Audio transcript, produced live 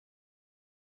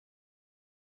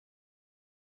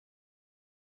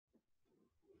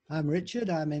I'm Richard.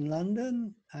 I'm in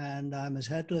London, and I'm as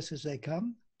headless as they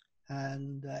come,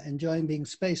 and enjoying being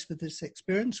spaced with this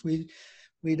experience. We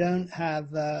don't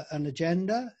have an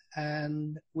agenda,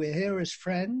 and we're here as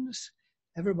friends.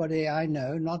 Everybody I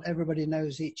know, not everybody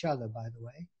knows each other, by the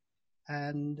way,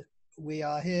 and we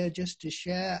are here just to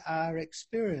share our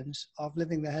experience of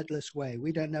living the Headless Way.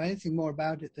 We don't know anything more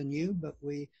about it than you, but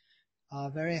we are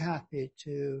very happy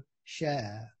to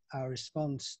share our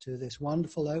response to this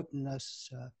wonderful openness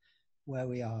where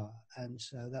we are. And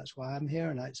so that's why I'm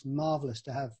here, and it's marvelous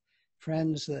to have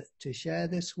friends to share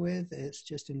this with. It's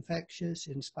just infectious,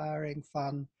 inspiring,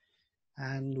 fun,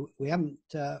 and we haven't,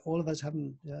 all of us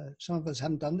haven't, some of us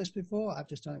haven't done this before. I've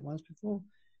just done it once before.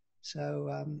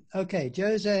 So, okay,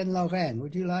 Jose and Lorraine,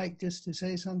 would you like just to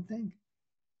say something?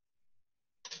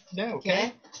 Yeah,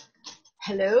 okay.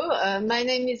 Hello, my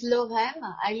name is Lorraine.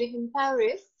 I live in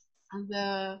Paris, and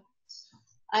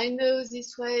I know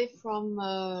this way for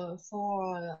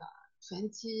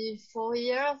 24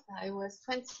 years. I was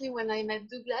 20 when I met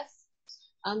Douglas,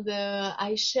 and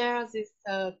I share this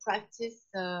practice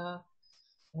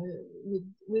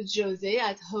with Jose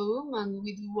at home, and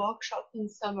we do workshop in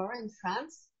summer in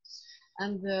France.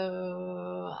 And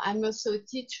I'm also a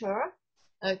teacher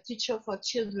for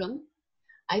children.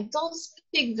 I don't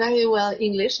speak very well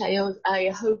English. I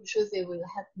hope Jose will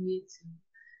help me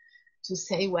to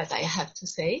say what I have to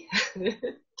say.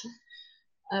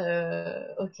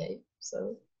 Okay,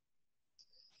 so.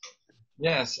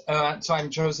 Yes, so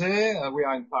I'm Jose. We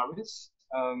are in Paris.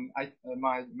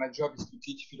 My job is to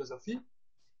teach philosophy.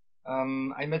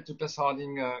 I met Douglas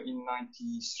Harding in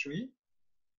 '93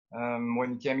 when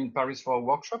he came in Paris for a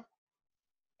workshop.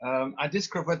 I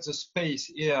discovered the space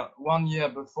here 1 year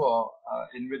before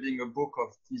in reading a book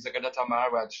of Nisargadatta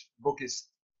Maharaj. Book is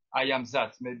I Am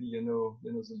That. Maybe you know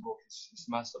the book. It's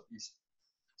masterpiece.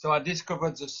 So I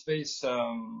discovered the space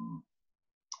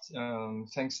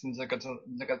thanks to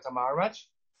Nisargadatta Maharaj.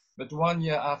 But 1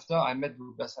 year after, I met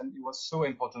Douglas, and it was so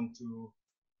important to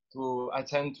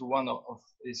attend to one of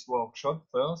his workshops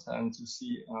first and to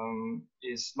see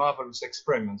his marvelous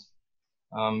experiment.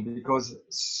 Because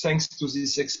thanks to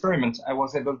this experiment, I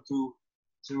was able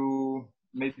to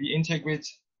maybe integrate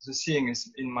the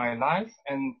things in my life,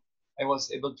 and I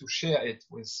was able to share it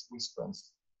with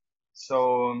friends.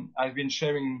 So I've been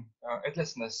sharing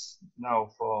headlessness now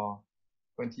for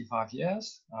 25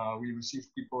 years. We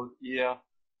receive people here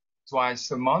twice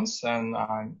a month, and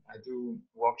I do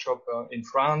workshop in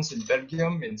France, in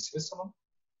Belgium, in Switzerland.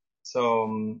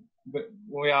 So but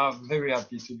we are very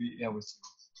happy to be here with you.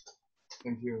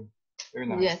 Thank you. Very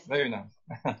nice. Yes. Very nice.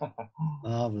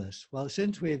 Marvelous. Well,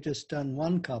 since we've just done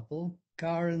one couple,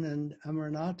 Karen and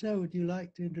Amaranato, would you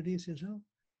like to introduce yourself?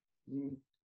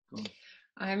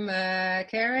 I'm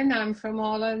Karen. I'm from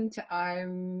Holland.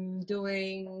 I'm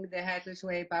doing the Headless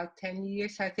Way about 10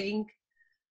 years, I think.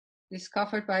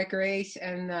 Discovered by grace,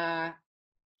 and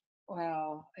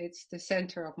well, it's the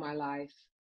center of my life.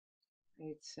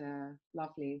 It's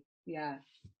lovely. Yeah.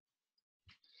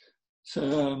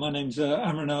 So my name's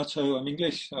Amaranato. I'm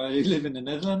English. I live in the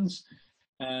Netherlands,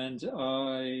 and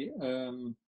I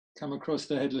come across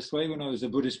the Headless Way when I was a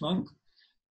Buddhist monk,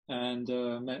 and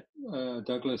met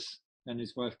Douglas and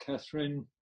his wife Catherine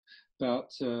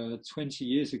about 20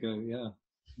 years ago. Yeah,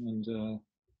 and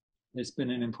it's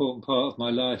been an important part of my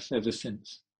life ever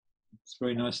since. It's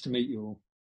very nice to meet you all.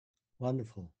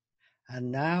 Wonderful.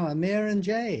 And now Amir and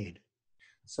Jade.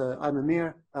 So I'm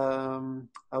Amir.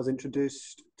 I was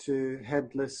introduced to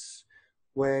Headless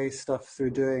Way stuff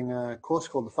through doing a course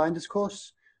called the Finder's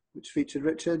Course, which featured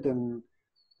Richard, and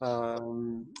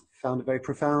found it very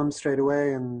profound straight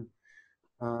away, and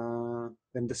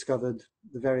then discovered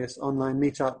the various online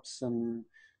meetups, and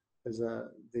there's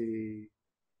the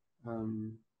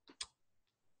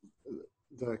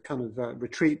kind of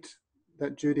retreat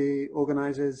that Judy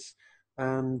organizes,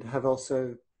 and have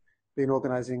also been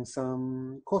organizing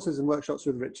some courses and workshops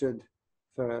with Richard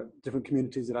for different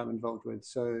communities that I'm involved with.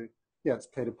 So yeah, it's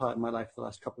played a part in my life the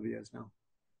last couple of years now.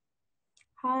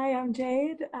 Hi, I'm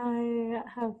Jade. I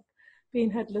have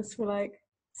been headless for like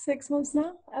 6 months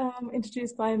now,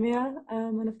 introduced by Amir,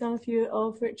 and I've done a few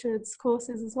of Richard's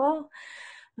courses as well.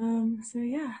 So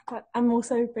yeah, I'm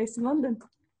also based in London.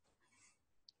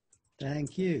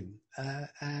 Thank you.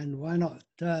 And why not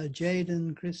Jade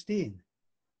and Christine?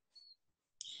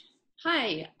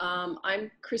 Hi, I'm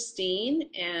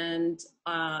Christine, and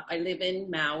I live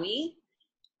in Maui.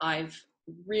 I've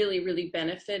really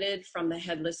benefited from the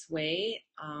Headless Way.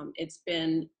 It's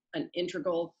been an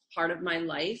integral part of my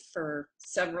life for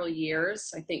several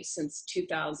years, I think since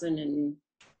 2004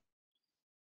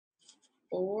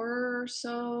 or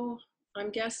so,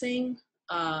 I'm guessing.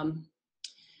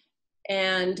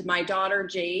 And my daughter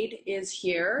Jade is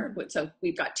here. So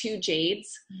we've got two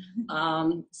Jades.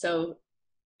 So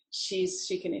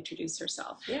she can introduce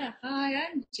herself. Yeah, hi,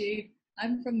 I'm Jade.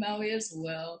 I'm from Maui as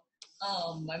well.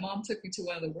 My mom took me to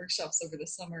one of the workshops over the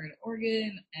summer in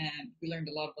Oregon, and we learned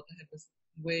a lot about the Headless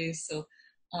Way. So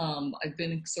I've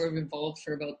been sort of involved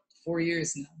for about 4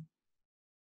 years now.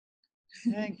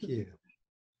 Thank you.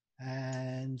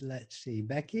 And let's see,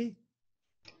 Becky.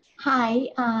 Hi,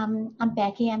 I'm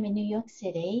Becky. I'm in New York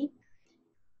City,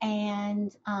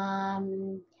 and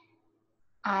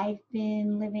I've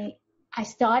been living. I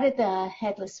started the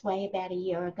Headless Way about a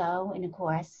year ago in a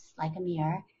course like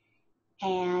Amir,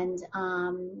 and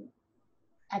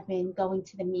I've been going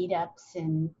to the meetups,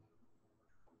 and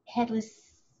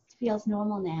Headless feels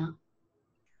normal now.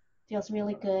 Feels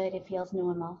really good. It feels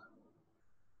normal.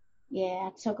 Yeah,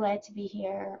 I'm so glad to be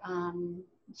here,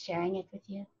 sharing it with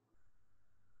you.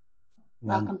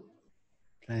 Welcome.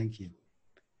 Thank you.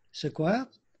 Sequoia?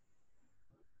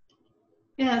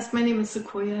 Yes, my name is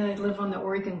Sequoia. I live on the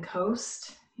Oregon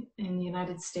coast in the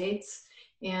United States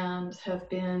and have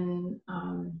been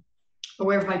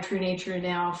aware of my true nature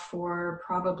now for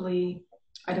probably,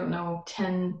 I don't know,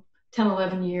 10,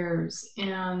 11 years,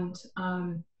 and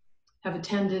have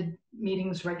attended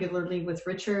meetings regularly with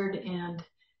Richard, and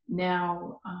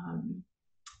now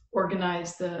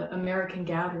organize the American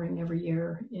Gathering every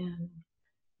year in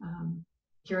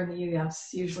here in the U.S.,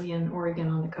 usually in Oregon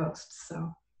on the coast.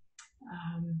 So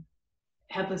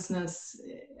headlessness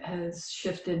has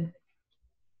shifted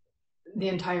the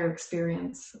entire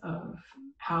experience of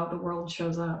how the world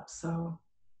shows up. So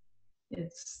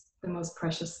it's the most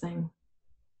precious thing.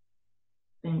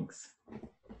 Thanks.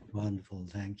 Wonderful,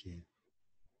 thank you.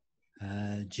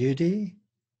 Judy?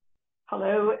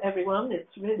 Hello, everyone.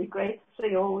 It's really great to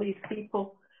see all these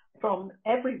people from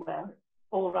everywhere,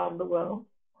 all around the world.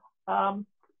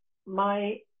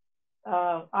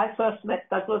 I first met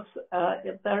Douglas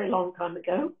a very long time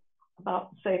ago,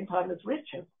 about the same time as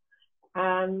Richard,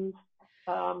 and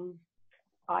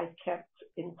I kept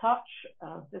in touch,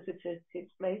 visited his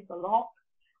place a lot.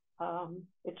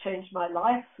 It changed my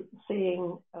life,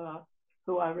 seeing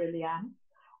who I really am.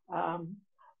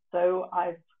 So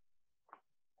I've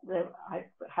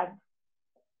had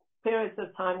periods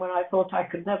of time when I thought I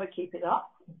could never keep it up,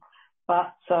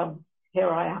 but here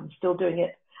I am, still doing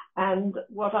it. And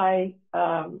what I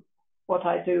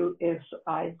do is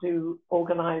I do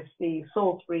organize the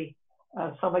Salisbury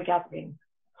summer gathering,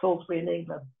 Salisbury in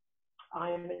England.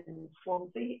 I'm in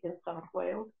Swansea in South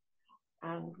Wales,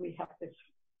 and we have this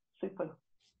super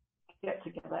get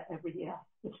together every year.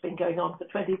 It's been going on for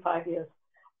 25 years,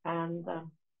 and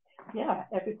yeah,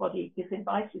 everybody is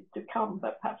invited to come,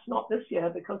 but perhaps not this year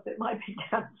because it might be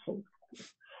cancelled.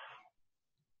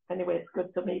 Anyway, it's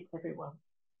good to meet everyone.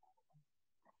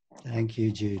 Thank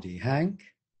you, Judy. Hank?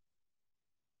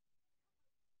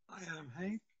 Hi, I'm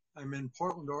Hank. I'm in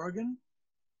Portland, Oregon.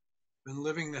 Been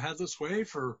living the Headless Way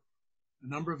for a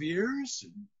number of years.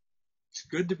 It's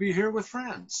good to be here with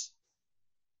friends.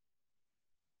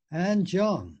 And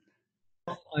John?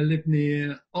 I live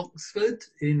near Oxford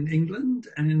in England,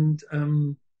 and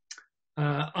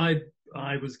I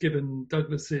was given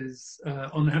Douglas's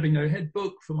On Having No Head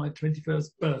book for my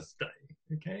 21st birthday.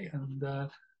 Okay, and that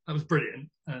was brilliant.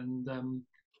 And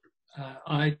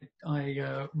I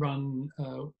run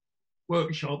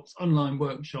workshops, online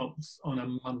workshops, on a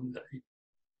Monday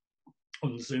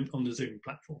on the Zoom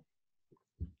platform.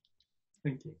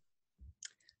 Thank you.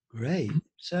 Great.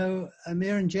 So,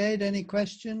 Amir and Jade, any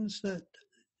questions that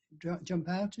jump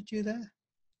out at you there?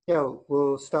 Yeah,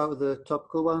 we'll start with the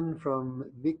topical one from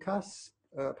Vikas.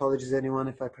 Apologies, anyone,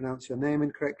 if I pronounce your name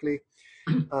incorrectly.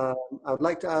 I would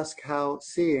like to ask how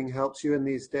seeing helps you in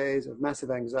these days of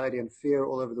massive anxiety and fear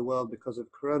all over the world because of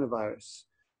coronavirus.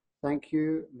 Thank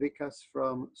you, Vikas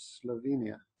from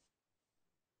Slovenia.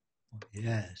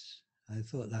 Yes, I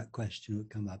thought that question would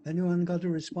come up. Anyone got a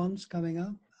response coming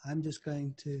up? I'm just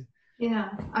going to... Yeah,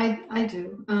 I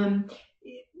do.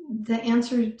 The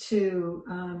answer to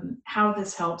how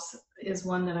this helps is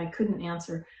one that I couldn't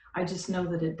answer. I just know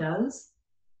that it does.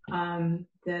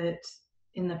 That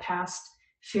in the past,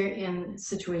 fear in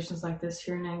situations like this,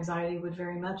 fear and anxiety would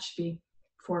very much be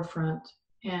forefront.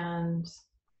 And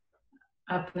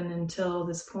up and until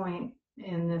this point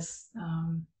in this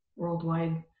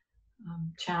worldwide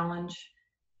challenge,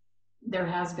 there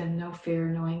has been no fear,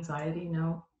 no anxiety,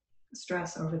 no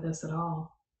stress over this at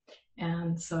all.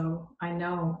 And so I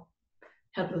know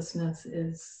headlessness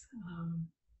is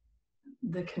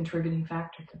the contributing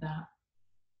factor to that.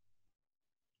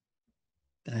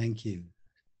 Thank you.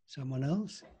 Someone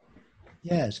else?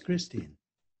 Yes, Christine.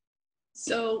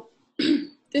 So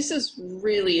this is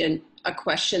really a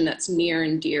question that's near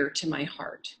and dear to my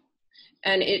heart.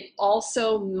 And it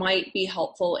also might be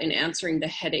helpful in answering the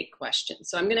headache question.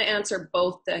 So I'm going to answer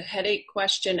both the headache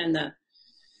question and the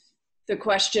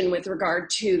question with regard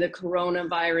to the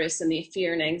coronavirus and the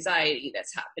fear and anxiety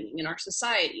that's happening in our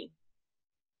society.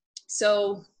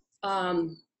 So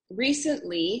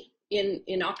recently,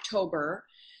 in October,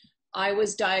 I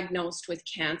was diagnosed with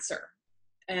cancer.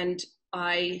 And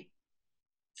I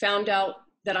found out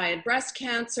that I had breast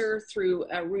cancer through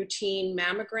a routine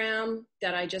mammogram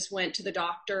that I just went to the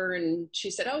doctor and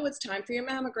she said, oh, it's time for your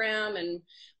mammogram. And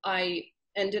I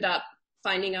ended up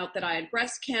finding out that I had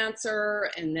breast cancer,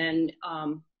 and then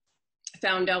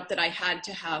found out that I had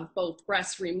to have both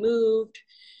breasts removed,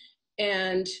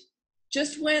 and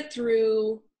just went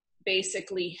through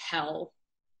basically hell,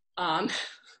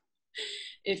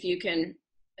 if you can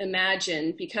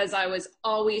imagine, because I was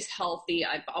always healthy.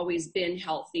 I've always been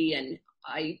healthy, and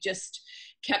I just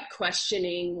kept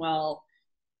questioning, well,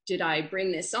 did I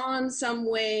bring this on some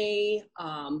way?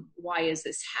 Why is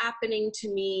this happening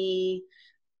to me?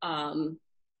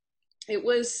 It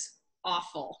was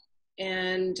awful.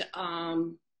 And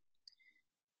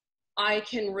I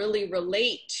can really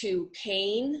relate to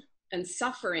pain and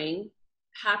suffering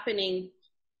happening,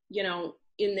 you know,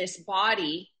 in this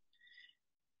body.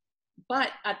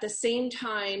 But at the same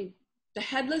time, the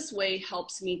Headless Way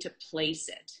helps me to place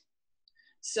it.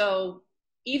 So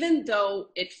even though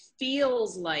it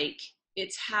feels like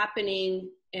it's happening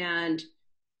and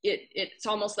it's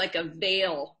almost like a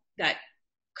veil that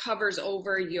covers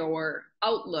over your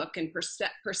outlook and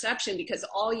perception, because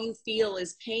all you feel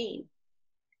is pain.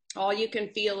 All you can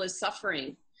feel is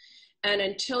suffering. And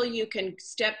until you can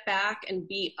step back and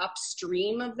be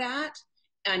upstream of that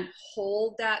and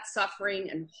hold that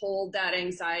suffering and hold that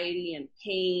anxiety and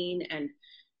pain and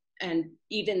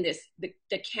even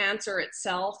the cancer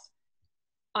itself,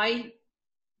 I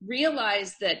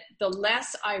realized that the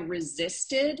less I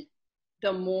resisted,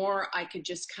 the more I could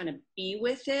just kind of be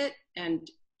with it and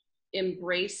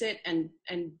embrace it and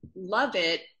love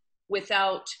it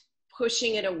without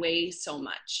pushing it away so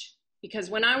much. Because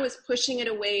when I was pushing it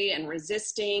away and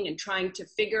resisting and trying to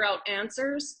figure out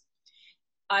answers,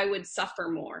 I would suffer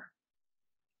more.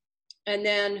 And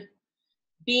then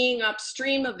being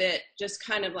upstream of it, just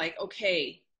kind of like,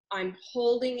 okay, I'm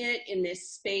holding it in this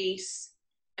space,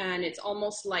 and it's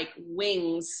almost like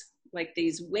wings, like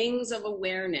these wings of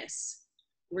awareness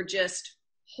were just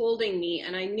holding me.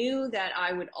 And I knew that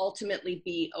I would ultimately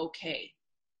be okay.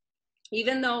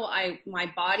 Even though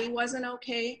my body wasn't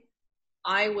okay,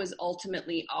 I was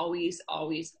ultimately always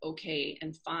okay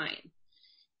and fine.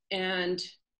 And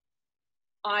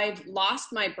I've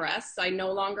lost my breasts. I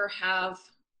no longer have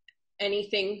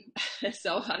anything.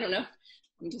 So I don't know.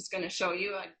 I'm just going to show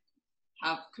you. I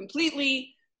have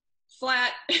completely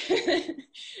flat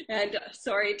and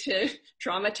sorry to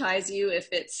traumatize you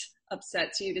if it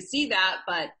upsets you to see that,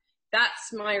 but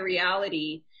that's my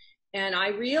reality. And I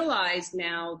realize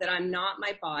now that I'm not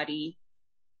my body.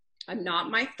 I'm not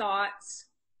my thoughts.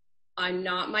 I'm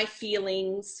not my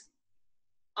feelings.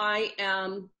 I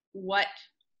am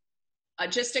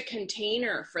just a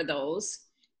container for those.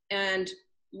 And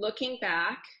looking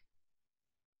back,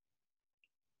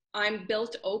 I'm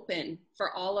built open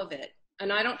for all of it.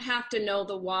 And I don't have to know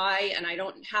the why, and I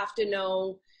don't have to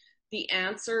know the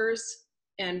answers.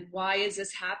 And why is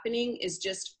this happening is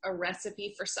just a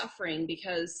recipe for suffering,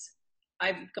 because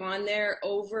I've gone there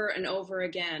over and over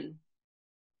again.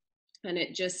 And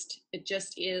it just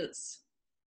is.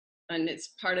 And it's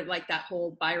part of like that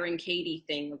whole Byron Katie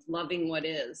thing of loving what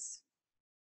is.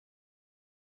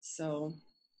 So.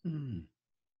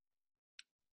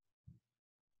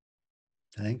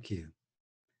 Thank you.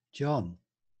 John,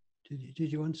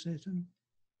 did you want to say something?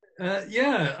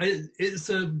 Yeah, it's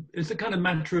a kind of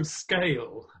matter of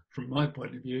scale from my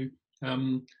point of view.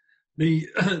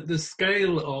 The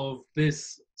scale of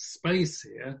this space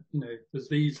here, you know, as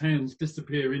these hands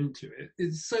disappear into it,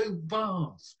 is so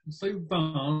vast,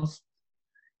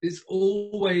 it's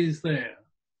always there,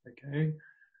 okay?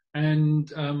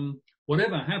 And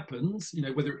whatever happens, you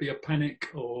know, whether it be a panic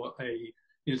or a,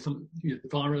 you know, some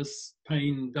virus,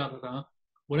 pain,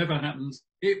 whatever happens,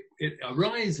 it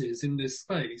arises in this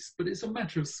space, but it's a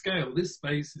matter of scale. This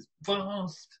space is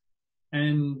vast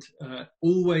and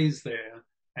always there,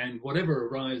 and whatever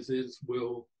arises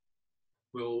will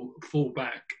fall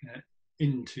back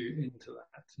into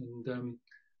that. And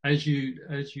as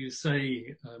you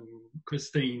say,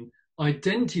 Christine,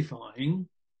 identifying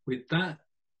with that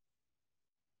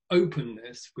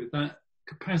openness, with that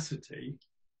capacity,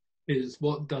 is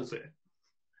what does it.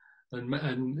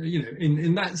 And you know,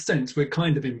 in that sense, we're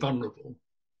kind of invulnerable.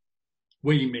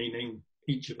 We meaning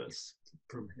each of us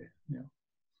from here. Yeah,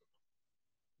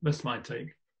 that's my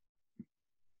take.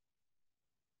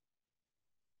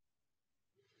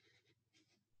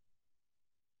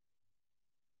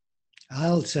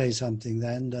 I'll say something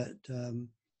then, that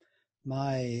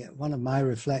one of my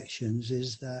reflections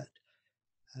is that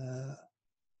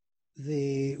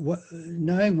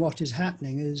knowing what is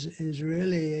happening is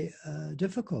really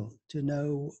difficult, to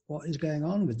know what is going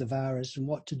on with the virus and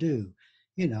what to do.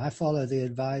 You know, I follow the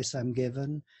advice I'm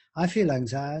given. I feel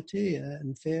anxiety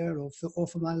and fear, or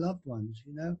for my loved ones.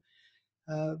 You know,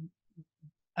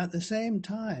 at the same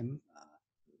time,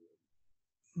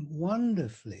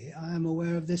 wonderfully, I am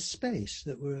aware of this space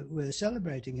that we're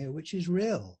celebrating here, which is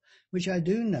real, which I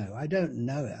do know. I don't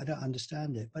know it, I don't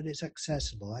understand it, but it's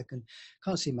accessible. I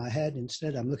can't see my head.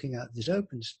 Instead, I'm looking at this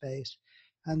open space,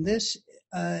 and this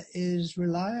is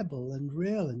reliable and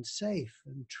real and safe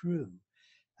and true.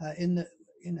 And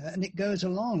it goes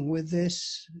along with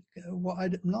this. What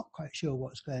I'm not quite sure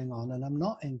what's going on, and I'm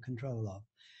not in control of,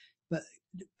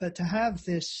 but to have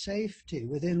this safety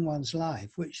within one's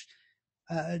life, which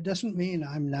doesn't mean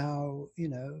I'm now,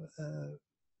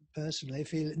 personally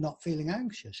not feeling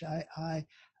anxious. I,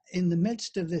 in the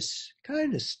midst of this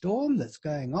kind of storm that's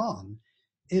going on,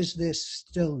 is this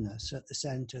stillness at the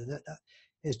center that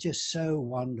is just so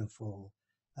wonderful.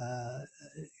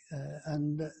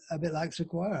 And a bit like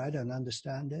Sequoia, I don't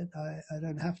understand it. I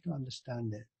don't have to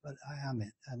understand it, but I am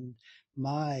it. And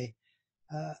I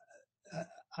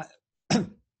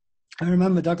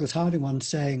remember Douglas Harding once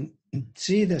saying,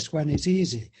 "See this when it's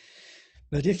easy,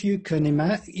 but if you can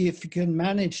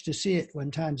manage to see it when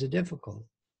times are difficult,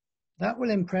 that will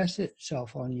impress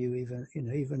itself on you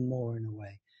even more in a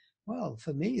way." Well,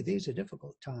 for me, these are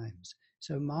difficult times.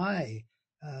 So my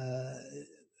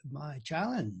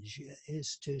challenge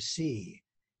is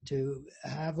to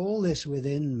have all this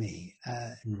within me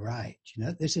and right.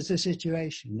 This is the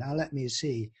situation. Now let me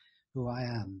see who I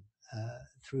am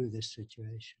through this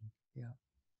situation. Yeah.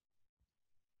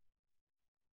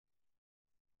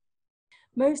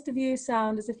 Most of you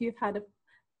sound as if you've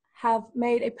have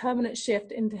made a permanent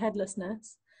shift into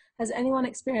headlessness. Has anyone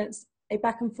experienced a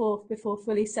back and forth before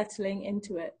fully settling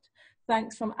into it?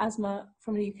 Thanks, from Asma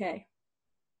from the UK.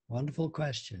 Wonderful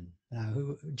question.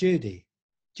 Now, Judy,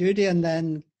 and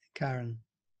then Karen.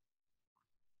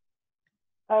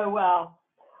 Oh, wow.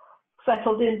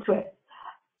 Settled into it.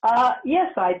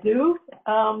 Yes, I do,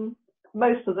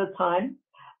 most of the time,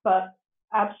 but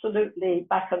absolutely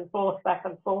back and forth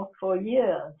for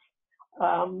years.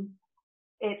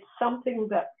 It's something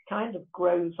that kind of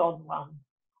grows on one,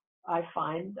 I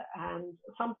find, and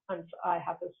sometimes I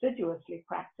have assiduously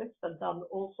practiced and done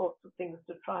all sorts of things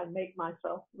to try and make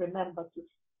myself remember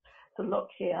to look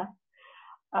here.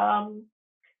 And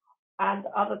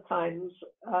other times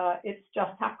it's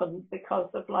just happened because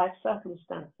of life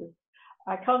circumstances.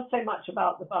 I can't say much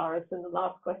about the virus in the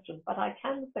last question, but I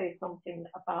can say something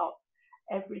about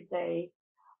everyday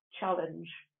challenge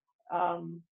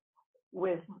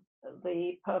with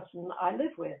the person I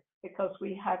live with, because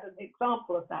we had an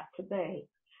example of that today,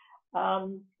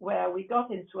 where we got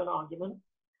into an argument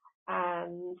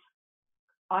and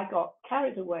I got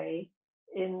carried away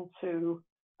into,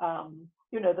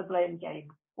 the blame game.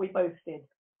 We both did.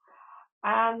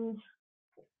 And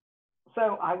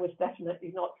so I was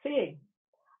definitely not seeing.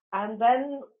 And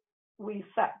then we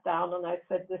sat down and I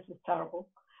said, "This is terrible."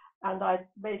 And I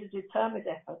made a determined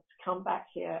effort to come back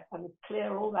here and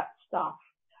clear all that stuff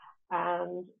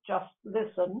and just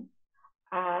listen.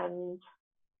 And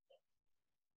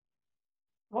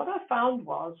what I found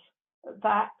was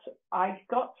that I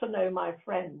got to know my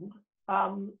friend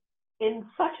in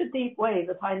such a deep way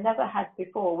that I never had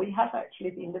before. We have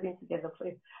actually been living together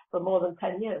for more than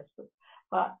 10 years.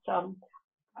 But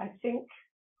I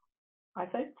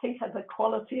don't think the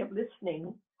quality of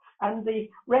listening and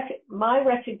my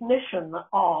recognition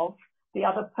of the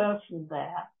other person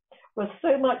there was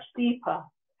so much deeper.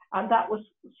 And that was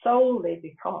solely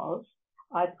because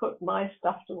I put my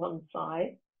stuff to one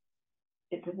side.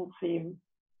 It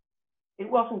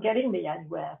wasn't getting me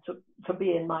anywhere to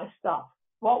be in my stuff.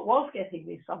 What was getting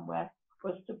me somewhere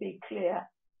was to be clear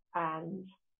and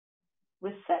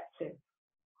receptive.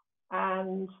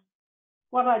 And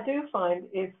what I do find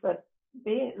is that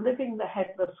living the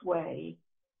headless way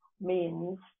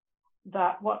means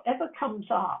that whatever comes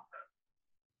up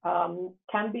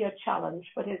can be a challenge,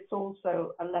 but it's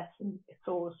also a lesson. It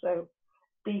also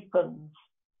deepens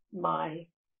my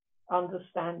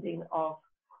understanding of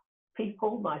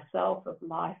people, myself, of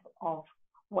life, of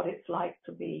what it's like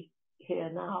to be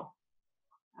here now.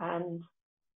 And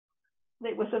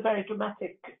it was a very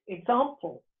dramatic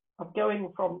example of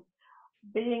going from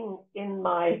being in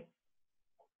my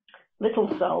little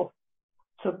self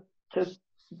to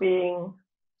being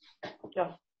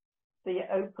just the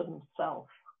open self,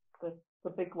 the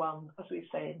big one, as we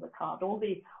say in the card. All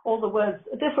the words,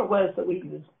 different words that we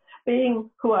use, being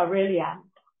who I really am,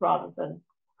 rather than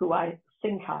who I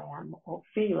think I am, or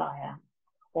feel I am,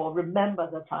 or remember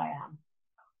that I am,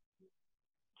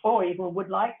 or even would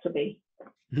like to be.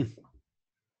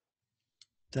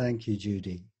 Thank you,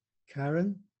 Judy.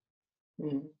 Karen?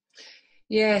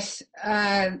 Yes,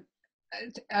 I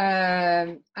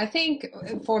think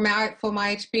for my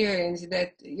experience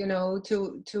that, you know,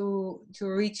 to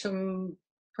reach some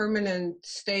permanent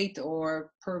state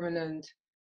or permanent,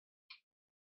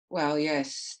 well,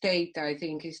 yes, state, I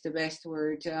think is the best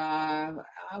word.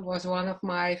 Was one of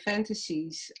my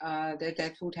fantasies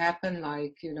that would happen,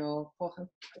 like, you know,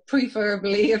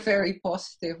 preferably a very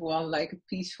positive one, like a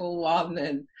peaceful one,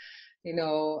 and, you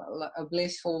know, a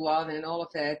blissful one, and all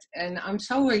of that. And I'm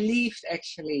so relieved,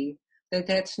 actually, that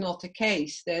that's not the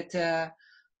case. That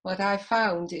what I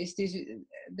found is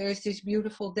there's this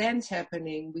beautiful dance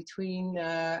happening between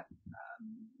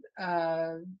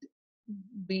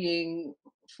being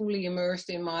fully immersed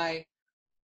in my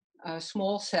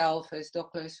small self, as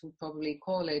Douglas would probably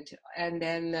call it, and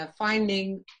then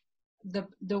finding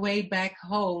the way back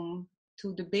home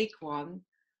to the big one,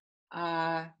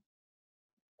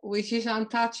 which is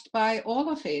untouched by all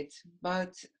of it.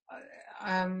 But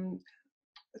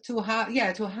to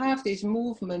have this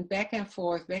movement back and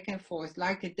forth,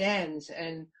 like a dance,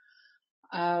 and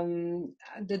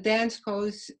the dance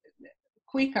goes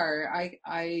quicker.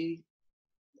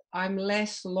 I'm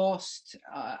less lost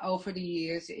over the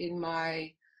years in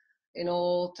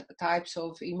all types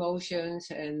of emotions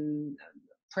and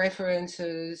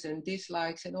preferences and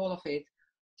dislikes and all of it,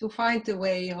 to find the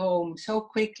way home so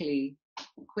quickly,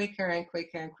 quicker and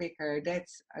quicker and quicker.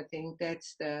 I think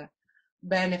that's the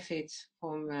benefits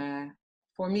for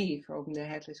me from the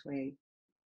Headless Way,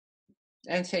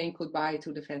 and saying goodbye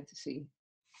to the fantasy.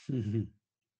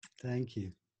 Thank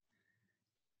you.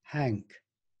 Hank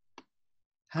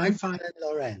I find and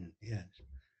Lorraine, yes.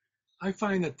 I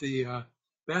find that the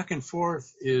back and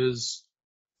forth is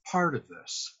part of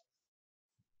this,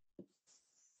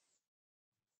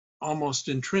 almost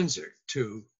intrinsic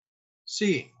to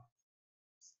seeing.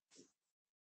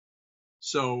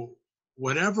 So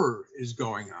whatever is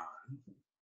going on,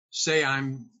 say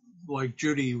I'm, like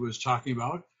Judy was talking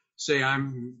about, say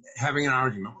I'm having an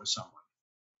argument with someone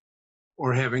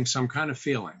or having some kind of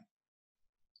feeling.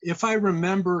 If I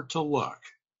remember to look,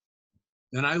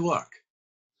 then I look.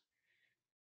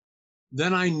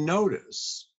 Then I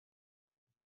notice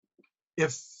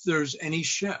if there's any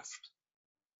shift,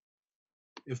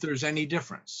 if there's any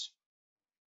difference.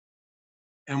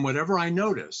 And whatever I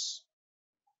notice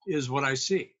is what I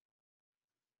see.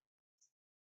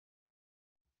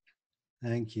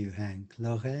 Thank you, Hank.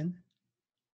 Lorraine?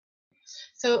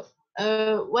 So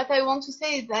what I want to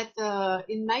say is that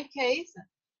in my case,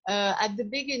 at the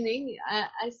beginning,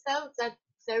 I felt that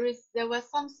there was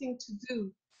something to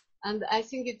do, and I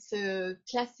think it's a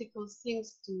classical thing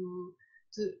to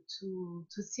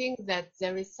think that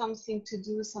there is something to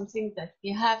do, something that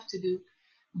we have to do.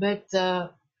 But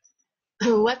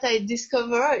what I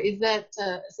discover is that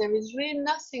there is really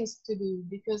nothing to do,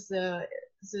 because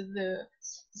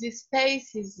this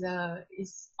space is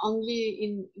only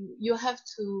in, you have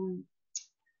to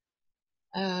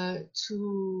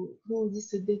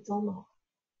se détendre,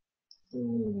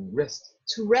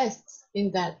 to rest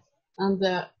in that. And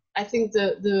I think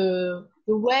the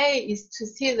way is to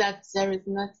see that there is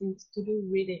nothing to do,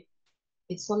 really.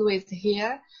 It's always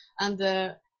here, and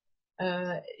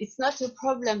it's not a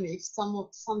problem if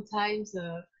sometimes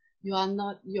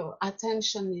your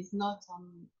attention is not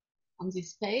on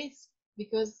this space,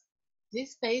 because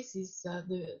this space is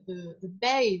the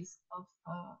base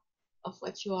of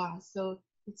what you are. So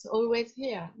it's always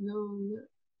here. No,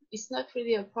 it's not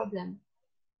really a problem.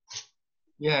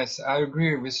 Yes, I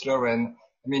agree with Lauren.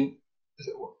 I mean,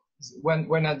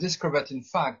 when I discovered, in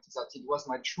fact, that it was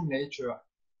my true nature,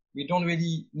 we don't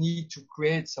really need to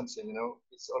create something, you know.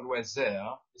 It's always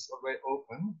there. It's always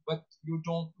open, but we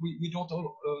don't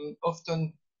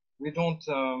often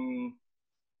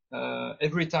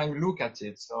every time look at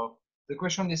it. So the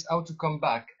question is how to come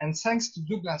back. And thanks to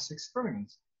Douglas'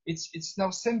 experiment, it's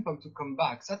now simple to come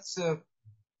back. That's the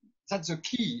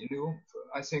key, you know.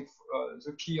 I think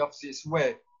the key of this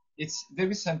way. It's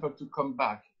very simple to come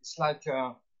back. It's like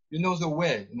you know the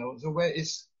way. You know, the way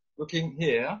is looking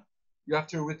here. You have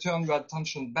to return your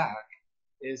attention back.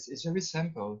 It's very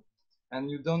simple, and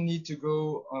you don't need to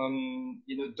go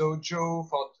in a dojo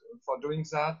for doing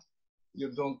that.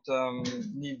 You don't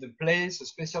need a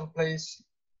special place.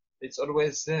 It's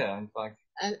always there, in fact.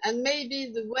 And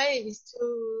maybe the way is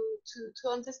to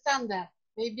understand that.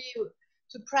 Maybe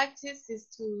to practice is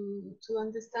to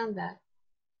understand that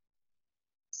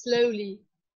slowly.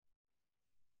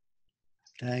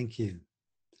 Thank you.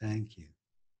 Thank you.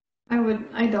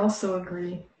 I'd also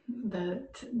agree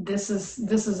that this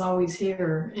is always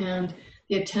here, and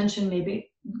the attention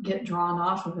maybe get drawn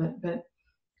off of it,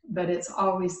 but it's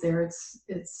always there.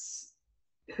 It's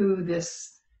who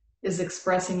this is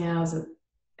expressing as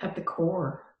at the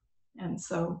core, and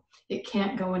so it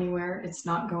can't go anywhere. It's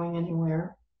not going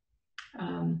anywhere.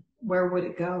 Where would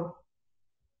it go?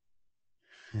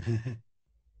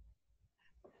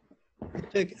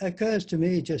 It occurs to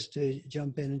me, just to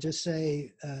jump in and just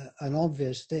say an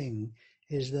obvious thing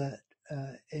is that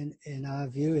in our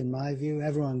view, in my view,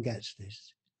 everyone gets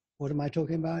this. What am I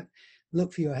talking about?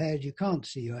 Look for your head. You can't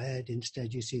see your head.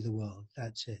 Instead, you see the world.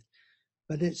 That's it.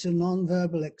 But it's a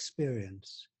non-verbal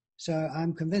experience. So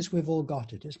I'm convinced we've all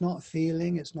got it. It's not a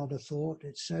feeling. It's not a thought.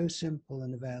 It's so simple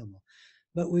and available.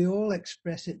 But we all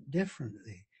express it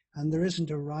differently. And there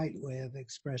isn't a right way of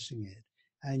expressing it.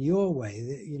 And your way,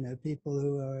 you know, people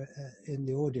who are in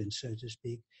the audience, so to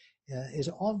speak, is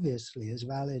obviously as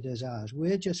valid as ours.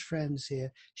 We're just friends here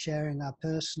sharing our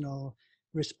personal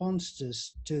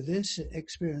responses to this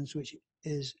experience, which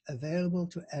is available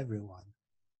to everyone.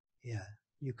 Yeah,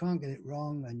 you can't get it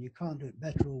wrong, and you can't do it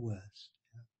better or worse.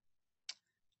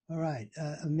 Yeah. All right,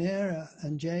 Amir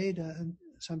and Jade,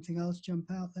 something else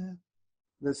jump out there?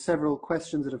 There's several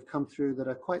questions that have come through that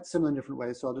are quite similar in different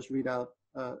ways, so I'll just read out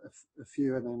a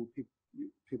few, and then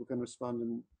people can respond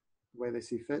in the way they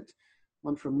see fit.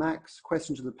 One from Max,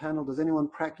 question to the panel: does anyone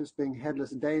practice being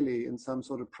headless daily in some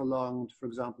sort of prolonged, for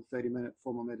example, 30-minute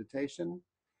formal meditation?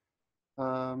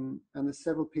 And there's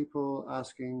several people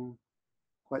asking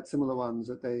quite similar ones,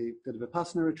 that they did a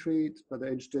Vipassana retreat, but they're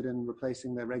interested in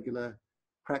replacing their regular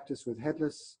practice with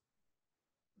headless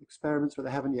experiments, but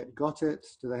they haven't yet got it.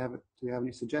 Do you have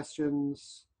any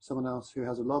suggestions? Someone else who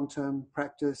has a long-term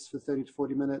practice for 30 to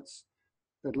 40 minutes,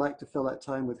 they'd like to fill that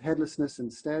time with headlessness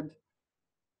instead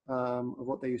of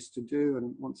what they used to do,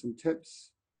 and want some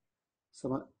tips.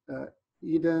 Someone,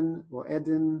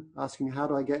 Edin asking, how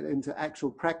do I get into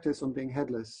actual practice on being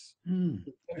headless?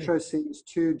 The intro seems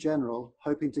too general,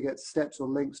 hoping to get steps or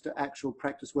links to actual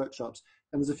practice workshops.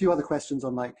 And there's a few other questions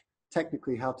on, like,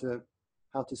 technically how to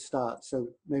start. So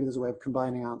maybe there's a way of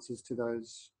combining answers to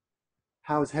those.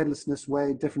 How is Headlessness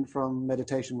Way different from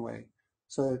Meditation Way?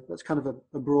 So that's kind of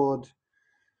a broad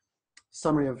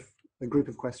summary of a group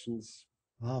of questions.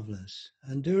 Marvelous.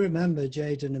 And do remember,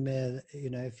 Jade and Amir, you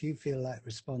know, if you feel like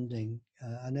responding,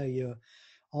 I know you're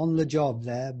on the job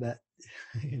there, but,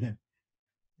 you know.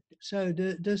 So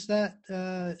does that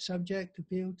subject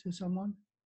appeal to someone?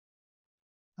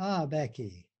 Ah,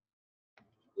 Becky.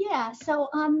 Yeah, so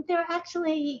there are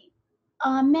actually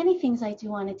many things I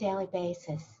do on a daily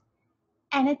basis.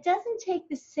 And it doesn't take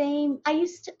the same. I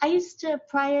used to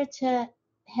prior to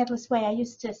Headless Way, I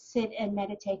used to sit and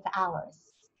meditate for hours.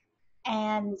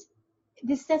 And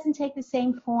this doesn't take the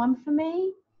same form for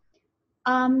me.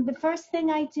 The first thing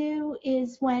I do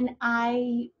is when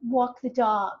I walk the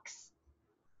dogs,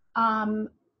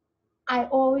 I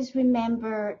always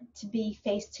remember to be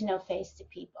face to no face to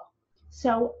people.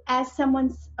 So as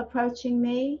someone's approaching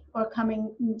me or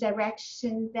coming in the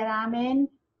direction that I'm in,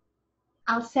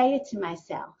 I'll say it to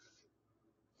myself,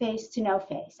 face to no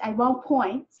face. I won't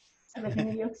point. I live in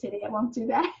New York City. I won't do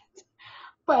that.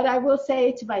 But I will say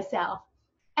it to myself.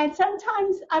 And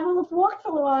sometimes I will have walked for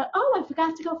a little while. Oh, I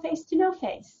forgot to go face to no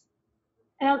face.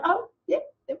 And yep.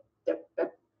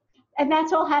 And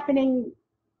that's all happening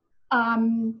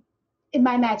in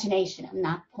my imagination. I'm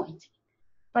not pointing,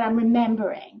 but I'm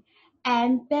remembering.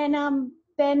 And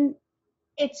then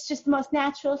it's just the most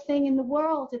natural thing in the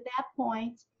world at that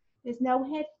point. There's no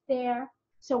head there.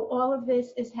 So all of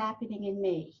this is happening in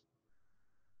me.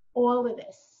 All of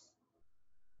this.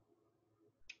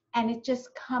 And it just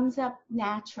comes up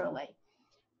naturally.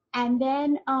 And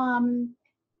then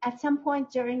at some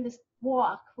point during this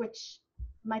walk, which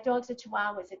my dogs are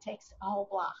Chihuahuas, it takes a whole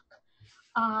block,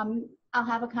 I'll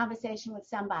have a conversation with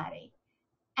somebody.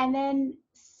 And then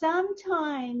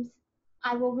sometimes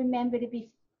I'll remember the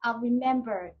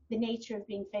nature of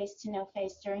being face to no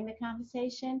face during the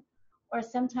conversation, or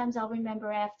sometimes I'll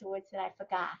remember afterwards that I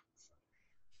forgot.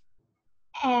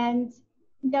 And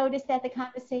notice that the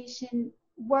conversation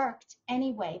worked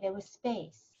anyway. There was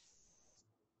space.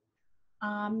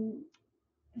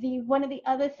 One of the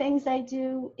other things I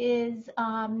do is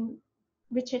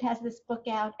Richard has this book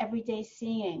out, Everyday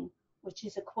Seeing, which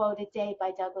is a quote a day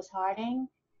by Douglas Harding.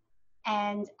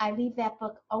 And I leave that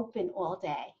book open all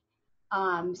day.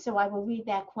 So I will read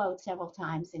that quote several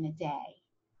times in a day.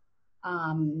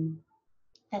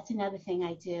 That's another thing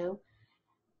I do.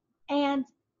 And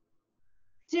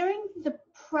during the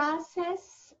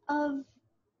process of,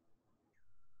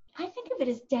 I think of it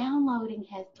as downloading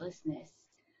headlessness.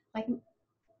 Like,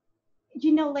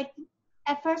 you know, like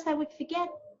at first I would forget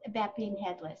about being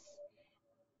headless.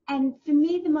 And for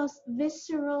me, the most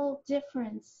visceral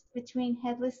difference between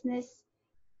headlessness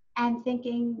and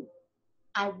thinking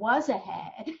I was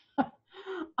ahead,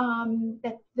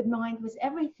 that the mind was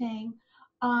everything,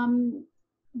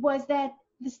 was that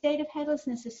the state of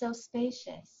headlessness is so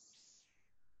spacious.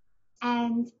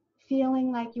 And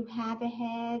feeling like you have a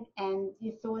head and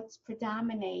your thoughts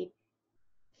predominate,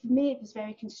 for me, it was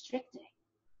very constricting.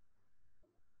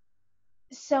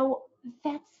 So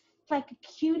that's like a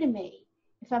cue to me.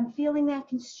 If I'm feeling that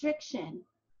constriction,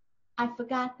 I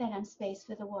forgot that I'm space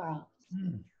for the world.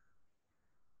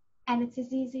 And it's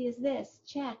as easy as this,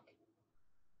 check.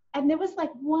 And there was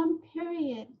like one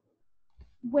period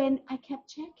when I kept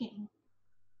checking.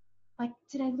 Like,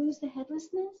 did I lose the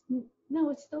headlessness? No,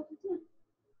 it's still,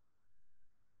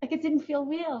 like it didn't feel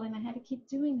real, and I had to keep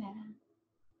doing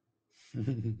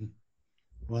that.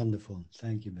 Wonderful.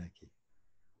 Thank you, Becky.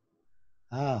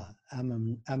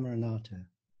 Amaranato.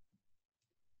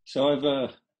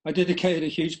 So I dedicated a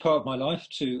huge part of my life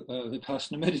to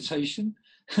Vipassana meditation,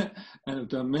 and I've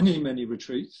done many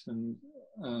retreats, and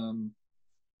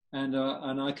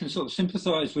I can sort of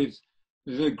sympathise with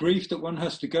the grief that one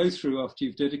has to go through after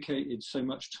you've dedicated so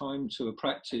much time to a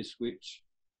practice, which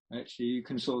actually you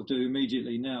can sort of do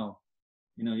immediately now.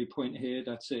 You know, you point here,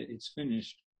 that's it, it's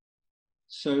finished.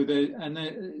 So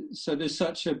there's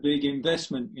such a big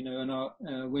investment, you know,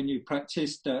 and when you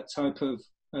practice that type of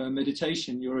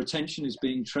meditation, your attention is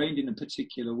being trained in a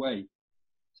particular way.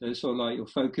 So it's sort of like you're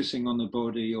focusing on the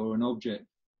body or an object,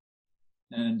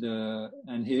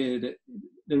 and here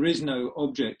there is no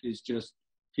object; it's just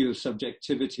pure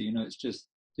subjectivity. You know, it's just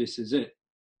this is it.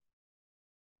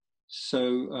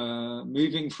 So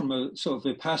moving from a sort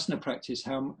of Vipassana practice,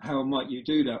 how might you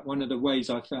do that? One of the ways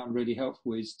I found really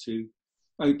helpful is to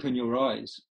open your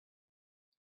eyes,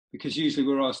 because usually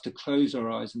we're asked to close our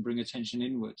eyes and bring attention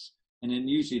inwards, and then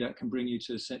usually that can bring you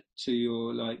to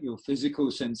your physical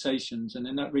sensations, and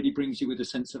then that really brings you with a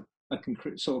sense of a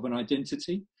sort of an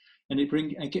identity, and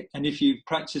if you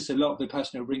practice a lot of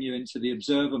Vipassana, it'll bring you into the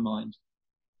observer mind.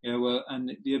 You know,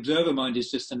 and the observer mind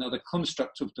is just another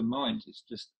construct of the mind. It's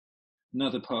just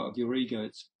another part of your ego.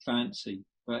 It's fancy,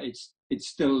 but it's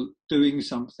still doing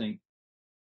something.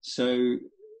 So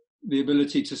the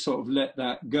ability to sort of let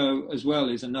that go as well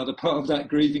is another part of that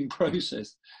grieving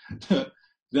process.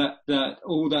 that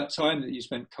all that time that you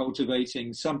spent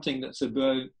cultivating something that's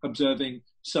observing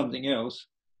something else,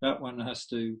 that one has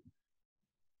to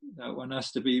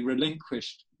be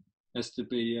relinquished, has to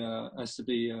be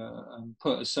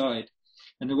put aside.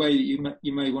 And the way that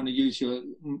you may want to use your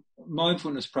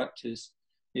mindfulness practice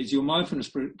is your mindfulness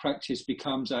practice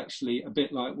becomes actually a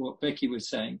bit like what Becky was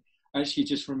saying, actually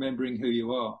just remembering who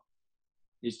you are.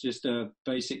 It's just a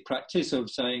basic practice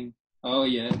of saying, oh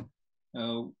yeah,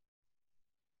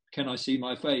 can I see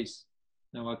my face?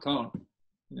 No, I can't.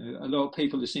 You know, a lot of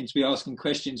people that seem to be asking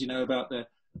questions, you know, about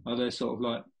are there sort of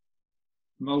like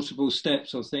multiple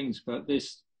steps or things, but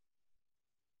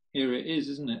here it is,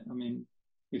 isn't it? I mean,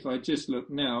 if I just look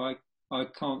now, I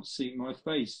can't see my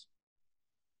face,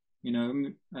 you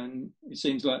know, and it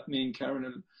seems like me and Karen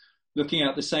are looking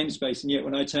out the same space, and yet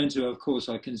when I turn to her, of course,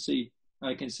 I can see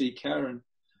Karen.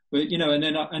 But, you know, and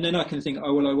then I can think,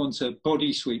 oh, well, I want a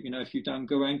body sweep, you know, if you've done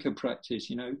Goenka practice,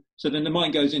 you know. So then the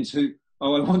mind goes into,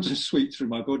 oh, I want to sweep through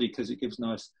my body because it gives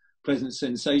nice, pleasant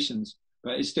sensations,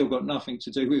 but it's still got nothing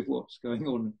to do with what's going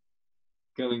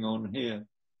on here.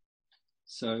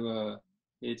 So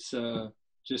it's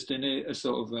just in a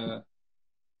sort of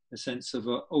a sense of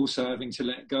also having to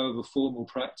let go of a formal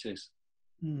practice.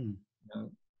 You know?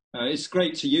 It's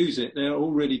great to use it. They're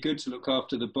all really good to look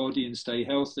after the body and stay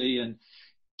healthy and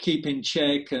keep in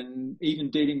check, and even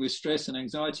dealing with stress and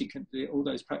anxiety, all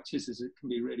those practices, it can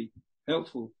be really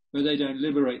helpful, but they don't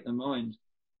liberate the mind.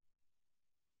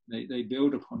 They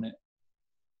build upon it.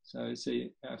 So you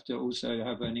have to also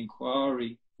have an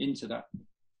inquiry into that.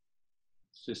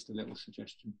 It's just a little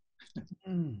suggestion.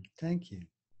 Thank you.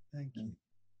 Thank you.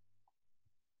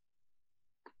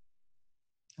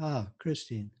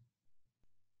 Christine.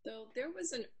 So there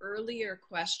was an earlier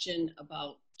question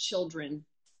about children.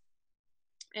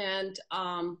 And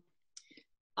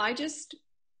I just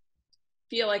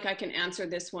feel like I can answer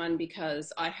this one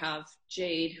because I have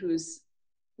Jade, who's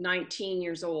 19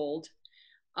 years old.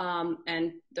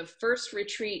 And the first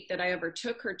retreat that I ever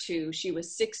took her to, she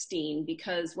was 16,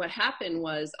 because what happened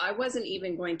was I wasn't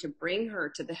even going to bring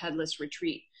her to the Headless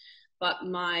retreat, but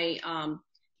my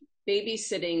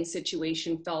babysitting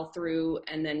situation fell through,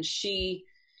 and then she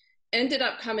ended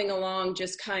up coming along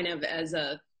just kind of as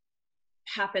a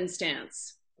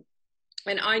happenstance.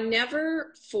 And I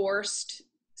never forced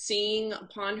seeing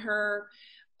upon her.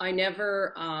 I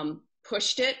never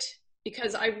pushed it,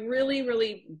 because I really,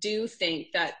 really do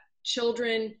think that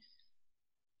children,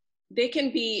 they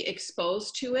can be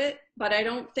exposed to it, but I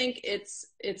don't think it's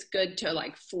good to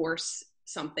like force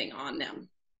something on them.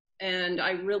 And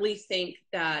I really think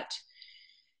that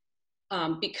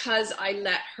because I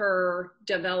let her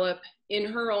develop in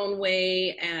her own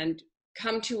way and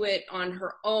come to it on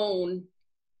her own,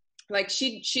 like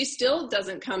she still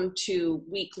doesn't come to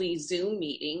weekly Zoom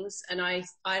meetings, and I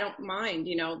don't mind,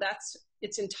 you know,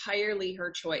 it's entirely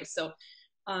her choice. So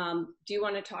do you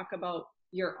want to talk about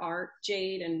your art,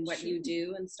 Jade, and what you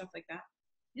do and stuff like that?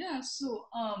 Yeah, so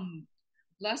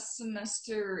last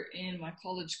semester in my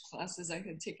college classes, I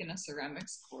had taken a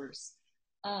ceramics course.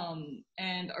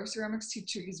 And our ceramics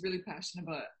teacher, he's really passionate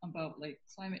about like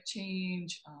climate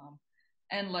change,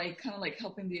 and like kind of like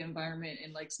helping the environment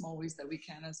in like small ways that we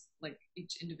can as like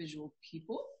each individual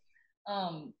people.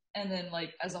 And then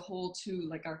like as a whole too,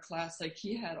 like our class, like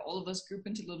he had all of us group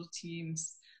into little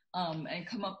teams, and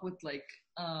come up with like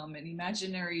an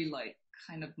imaginary like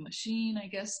kind of machine, I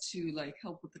guess, to like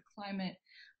help with the climate,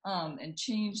 and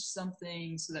change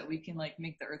something so that we can like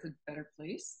make the earth a better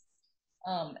place.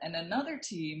 And another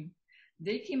team,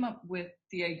 they came up with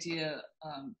the idea,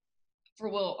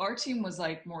 our team was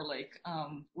like more like,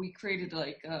 we created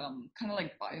like kind of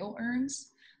like bio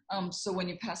urns. So when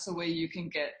you pass away, you can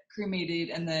get cremated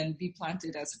and then be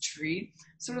planted as a tree,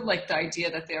 sort of like the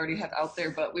idea that they already have out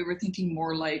there. But we were thinking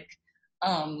more like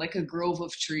a grove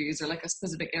of trees, or like a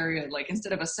specific area, like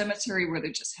instead of a cemetery where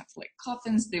they just have like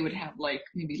coffins, they would have like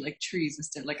maybe like trees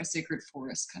instead, like a sacred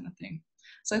forest kind of thing.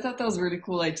 So I thought that was a really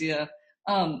cool idea.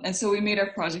 And so we made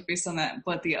our project based on that.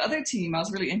 But the other team I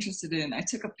was really interested in, I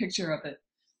took a picture of it.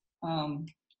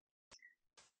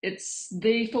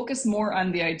 They focus more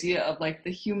on the idea of like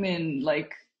the human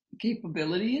like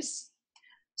capabilities.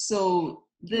 So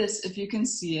this, if you can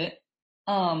see it,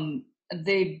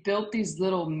 they built these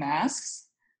little masks.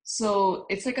 So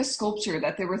it's like a sculpture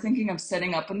that they were thinking of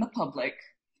setting up in the public.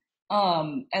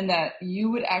 And that you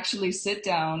would actually sit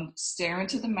down, stare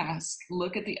into the mask,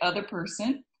 look at the other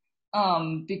person,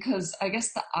 because I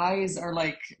guess the eyes are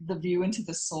like the view into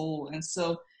the soul. And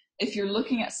so if you're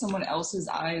looking at someone else's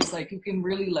eyes, like you can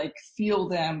really like feel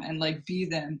them and like be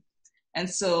them. And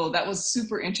so that was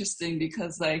super interesting,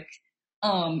 because like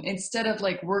instead of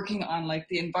like working on like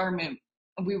the environment,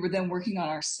 we were then working on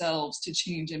ourselves to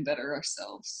change and better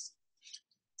ourselves.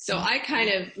 So I kind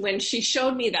of, when she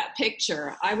showed me that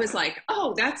picture, I was like,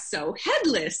 oh, that's so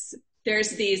headless. There's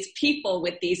these people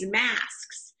with these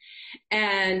masks.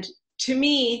 And to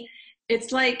me,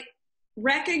 it's like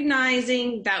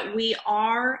recognizing that we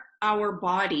are our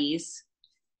bodies,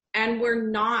 and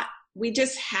we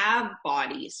just have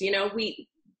bodies. You know,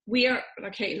 we are,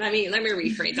 okay, let me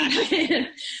rephrase that.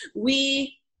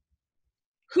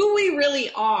 Who we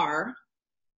really are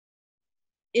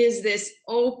is this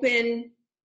open,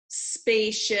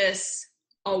 spacious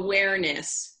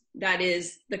awareness that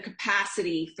is the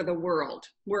capacity for the world.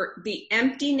 We're the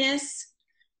emptiness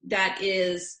that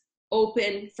is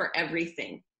open for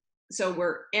everything. So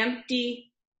we're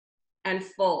empty and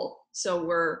full. So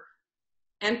we're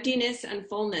emptiness and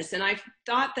fullness. And I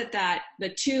thought that the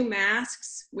two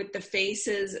masks with the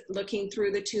faces looking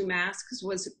through the two masks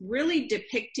was really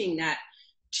depicting that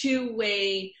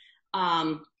two-way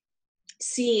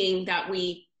seeing that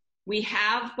we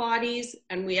have bodies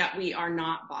and we are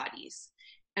not bodies.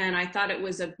 And I thought it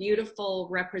was a beautiful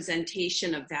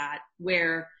representation of that,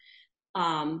 where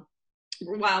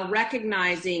while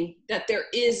recognizing that there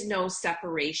is no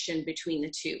separation between the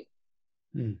two.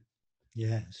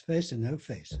 Yes, face and no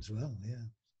face as well. Yeah.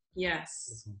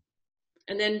 Yes.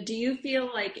 And then do you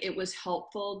feel like it was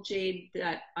helpful, Jade,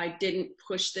 that I didn't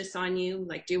push this on you?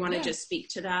 Like, do you want to just speak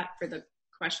to that for the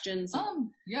questions?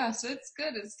 Yeah, so it's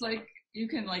good. It's like you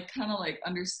can like kind of like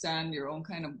understand your own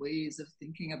kind of ways of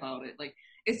thinking about it. Like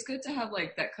it's good to have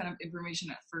like that kind of information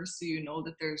at first, so you know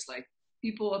that there's like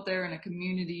people out there in a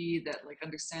community that like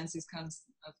understands these kinds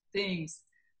of things.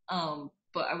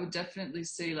 But I would definitely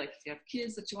say, like, if you have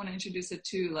kids that you want to introduce it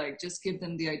to, like, just give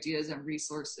them the ideas and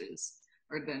resources.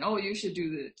 Or then, oh, you should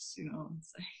do this, you know.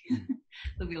 It's like,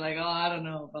 they'll be like, oh, I don't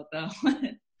know about that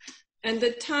one. And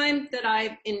the time that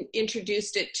I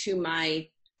introduced it to my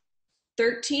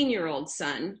 13-year-old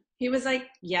son, he was like,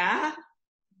 yeah,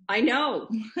 I know.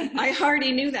 I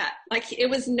already knew that. Like, it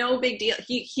was no big deal.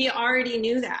 He already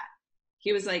knew that.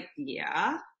 He was like,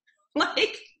 yeah,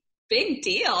 like, big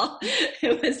deal.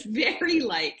 It was very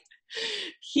like,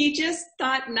 he just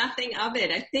thought nothing of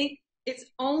it. I think it's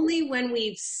only when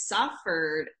we've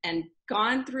suffered and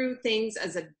gone through things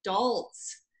as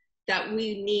adults that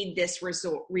we need this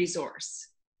resource.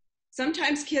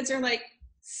 Sometimes kids are like,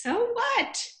 so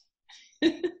what?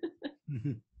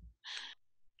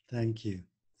 Thank you.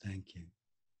 Thank you.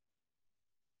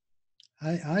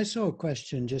 I saw a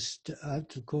question just out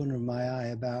the corner of my eye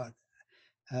about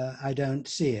I don't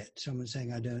see it. Someone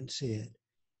saying I don't see it.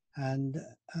 And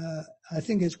I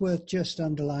think it's worth just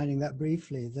underlining that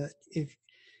briefly, that if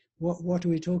what are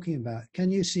we talking about?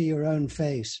 Can you see your own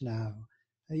face now?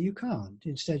 You can't.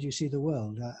 Instead, you see the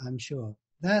world, I'm sure.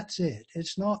 That's it.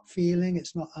 It's not feeling,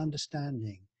 it's not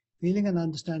understanding. Feeling and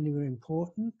understanding are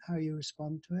important, how you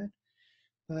respond to it.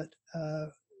 But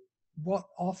what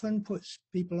often puts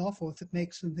people off or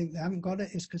makes them think they haven't got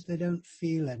it is because they don't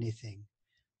feel anything.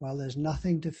 Well, there's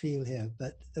nothing to feel here.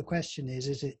 But the question is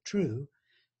it true?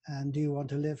 And do you want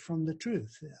to live from the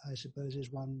truth? I suppose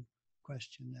is one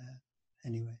question there.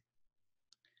 Anyway.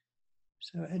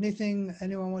 So anything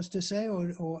anyone wants to say,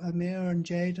 or Amir and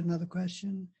Jade, another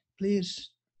question? Please.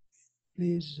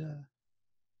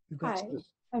 Hi.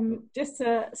 Just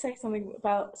to say something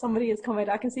about somebody has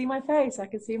commented, I can see my face, I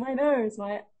can see my nose,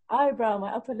 my eyebrow,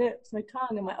 my upper lips, my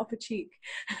tongue, and my upper cheek.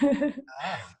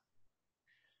 Ah.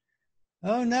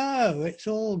 Oh no, it's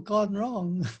all gone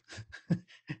wrong.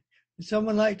 Would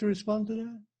someone like to respond to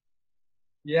that?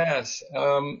 Yes,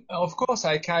 of course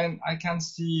I can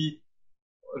see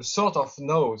a sort of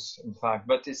nose, in fact,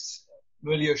 but it's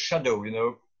really a shadow, you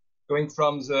know, going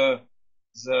from the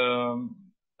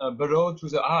below to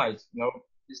the eyes, you know.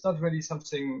 It's not really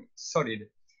something solid.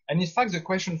 And in fact, the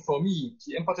question for me,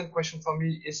 the important question for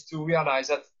me is to realize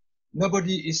that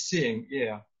nobody is seeing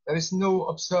here. There is no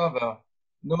observer,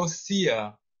 no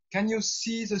seer. Can you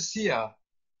see the seer?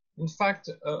 In fact,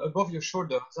 above your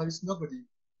shoulder, there is nobody.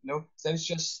 You know, there is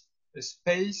just a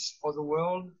space for the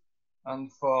world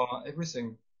and for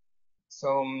everything.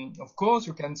 So, of course,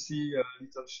 you can see a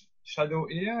little shadow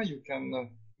here. You can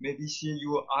maybe see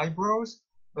your eyebrows,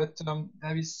 but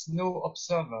there is no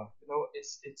observer. You know,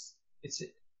 it's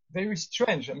very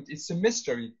strange. I mean, it's a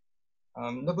mystery.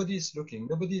 Nobody is looking.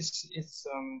 Nobody is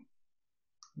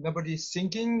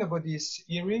thinking. Nobody is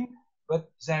hearing.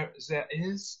 But there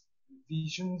is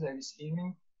vision. There is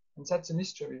hearing, and that's a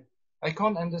mystery. I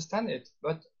can't understand it,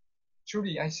 but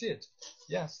truly I see it.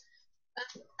 Yes.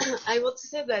 I want to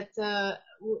say that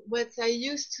what I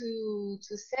used to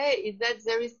say is that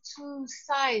there is two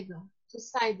sides.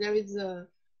 There is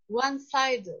one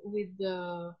side with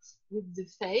the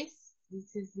face.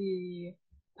 This is the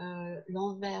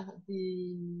l'envers,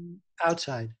 the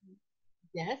outside.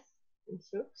 Yes, it's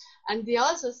true. And the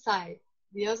other side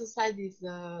is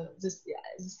the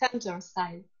center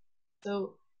side.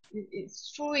 So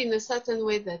it's true in a certain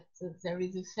way that there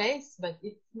is a face, but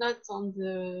it's not on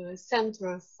the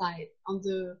center side, on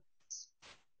the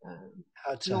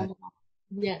outside.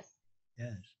 Yes.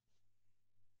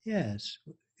 Yes.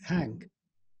 Hank,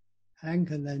 and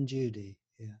then Judy.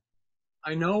 Yeah.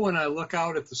 I know when I look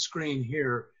out at the screen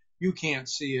here, you can't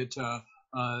see it,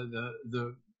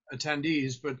 the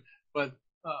attendees, but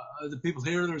the people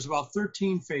here, there's about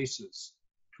 13 faces,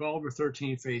 12 or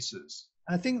 13 faces.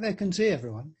 I think they can see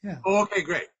everyone. Yeah. Oh, okay,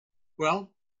 great.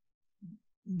 Well,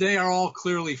 they are all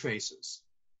clearly faces.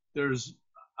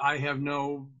 I have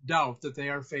no doubt that they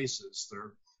are faces.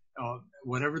 They're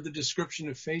whatever the description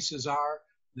of faces are,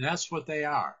 that's what they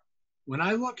are. When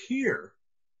I look here,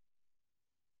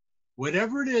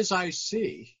 whatever it is I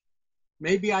see,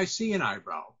 maybe I see an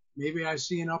eyebrow, maybe I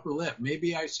see an upper lip,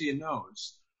 maybe I see a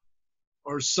nose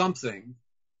or something,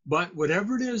 but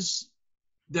whatever it is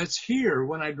that's here,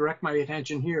 when I direct my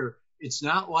attention here, it's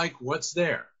not like what's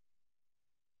there.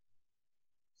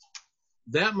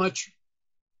 That much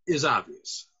is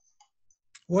obvious.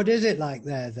 What is it like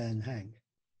there then, Hank,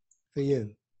 for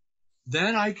you?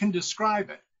 Then I can describe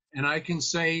it, and I can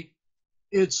say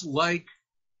it's like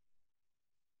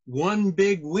one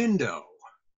big window,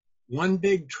 one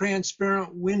big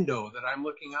transparent window that I'm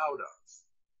looking out of.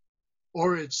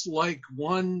 Or it's like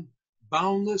one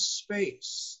boundless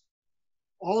space.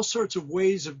 All sorts of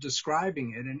ways of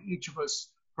describing it, and each of us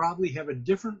probably have a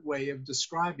different way of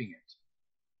describing it.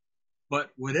 But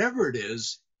whatever it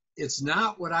is, it's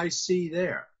not what I see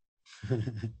there.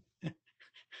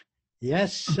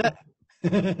 Yes, sir.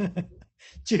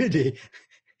 Judy,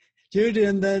 Judy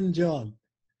and then John.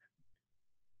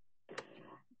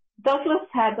 Douglas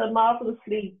had a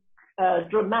marvelously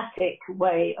dramatic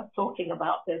way of talking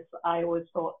about this, I always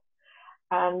thought.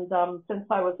 And since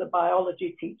I was a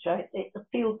biology teacher, it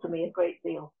appealed to me a great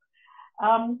deal.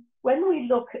 When we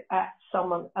look at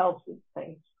someone else's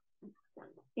face,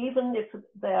 even if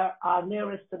they're our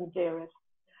nearest and dearest,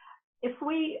 if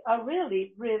we are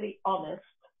really, really honest,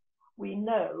 we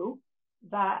know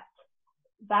that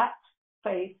that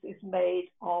face is made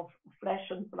of flesh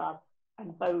and blood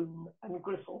and bone and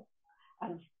gristle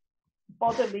and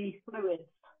bodily fluids.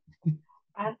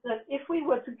 And that if we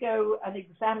were to go and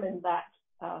examine that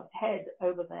head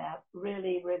over there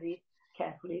really, really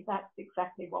carefully, that's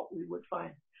exactly what we would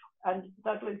find. And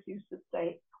Douglas used to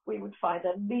say, we would find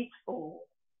a meatball,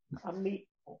 a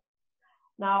meatball.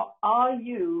 Now, are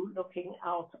you looking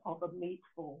out of a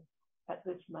meatball at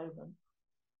this moment?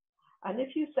 And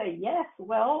if you say yes,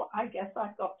 well, I guess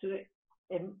I've got to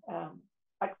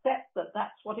accept that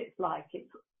that's what it's like.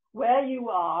 It's where you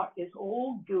are is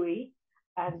all gooey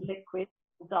and liquid,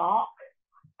 dark,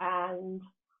 and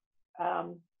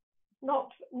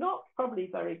not probably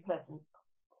very pleasant.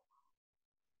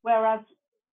 Whereas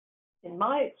in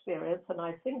my experience, and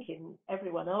I think in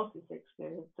everyone else's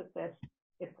experience, if they're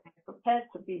prepared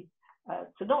to be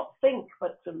to not think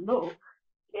but to look,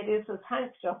 it is, as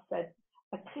Hank just said,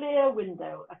 a clear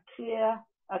window, a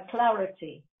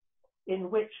clarity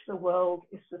in which the world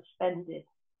is suspended.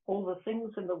 All the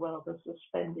things in the world are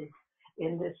suspended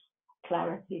in this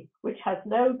clarity, which has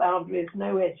no boundaries,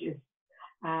 no edges,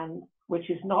 and which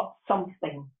is not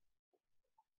something.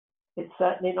 It's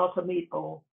certainly not a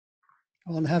meatball.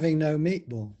 On having no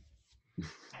meatball.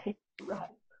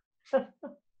 Right.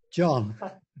 John.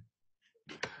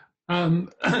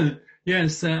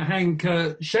 Yes, Hank,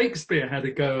 Shakespeare had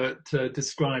a go at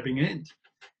describing it.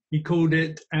 He called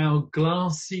it our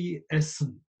glassy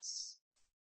essence.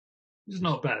 It's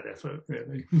not a bad effort,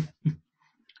 really.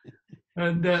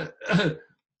 And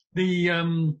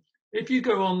if you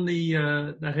go on the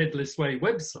Headless Way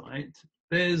website,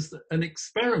 there's an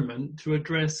experiment to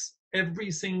address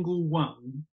every single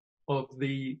one of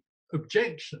the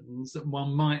objections that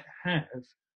one might have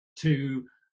to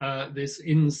this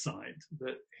insight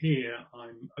that here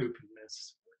I'm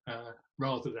openness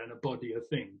rather than a body, a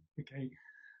thing. Okay,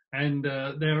 and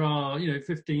there are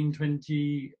 15,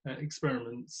 20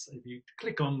 experiments. If you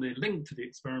click on the link to the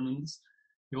experiments,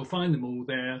 you'll find them all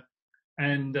there.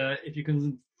 And if you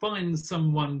can find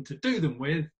someone to do them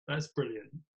with, that's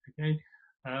brilliant. Okay,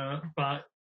 but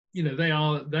they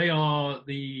are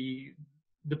the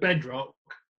bedrock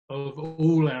of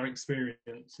all our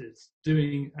experiences.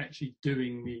 Actually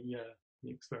doing the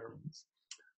experiments.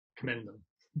 Commend them.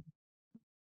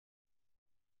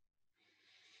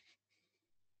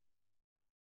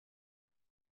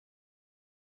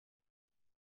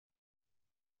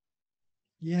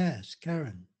 Yes,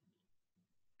 Karen.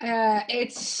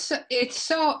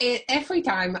 Every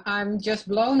time I'm just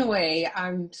blown away.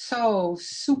 I'm so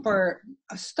super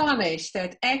astonished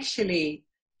that actually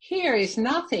here is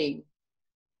nothing,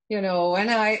 and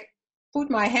I put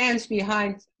my hands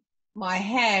behind my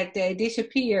head, they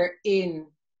disappear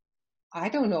in I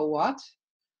don't know what,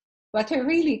 but they're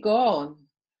really gone.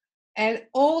 And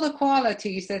all the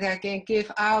qualities that I can give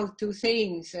out to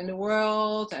things in the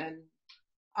world and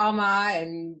Amma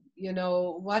and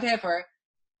whatever,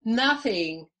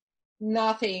 nothing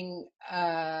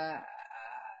I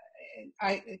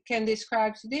can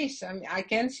describe this. I mean, I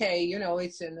can say,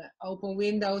 it's an open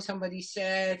window, somebody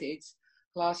said, it's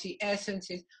glassy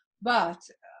essences, but,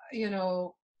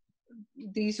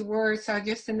 these words are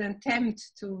just an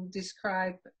attempt to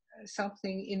describe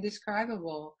something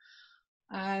indescribable.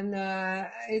 And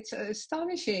it's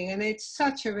astonishing, and it's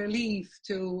such a relief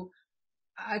to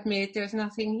admit there's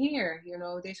nothing here,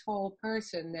 this whole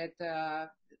person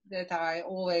that I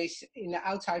always in the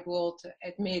outside world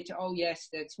admit, oh yes,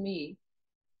 that's me.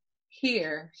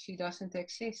 Here, she doesn't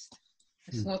exist.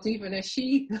 It's not even a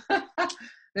she.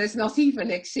 There's not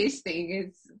even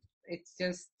existing. It's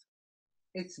just,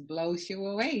 it blows you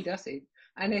away, does it?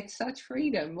 And it's such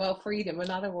freedom. Well, freedom,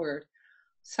 another word.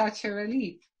 Such a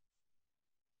relief.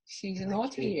 She's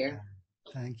not here.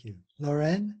 Thank you.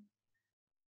 Lorraine?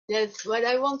 Yes, what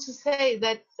I want to say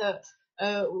that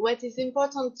what is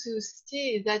important to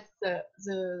see is that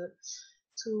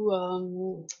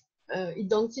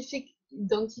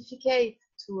identificate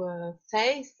to a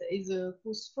face is a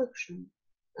construction,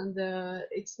 and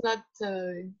it's not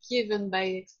given by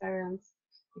experience,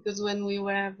 because when we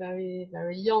were very,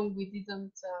 very young, we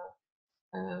didn't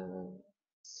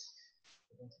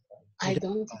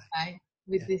identify.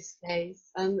 with this face.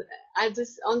 And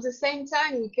on the same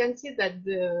time, we can see that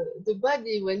the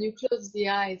body, when you close the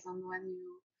eyes and when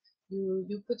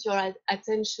you put your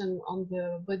attention on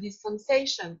the body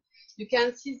sensation, you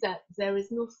can see that there is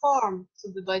no form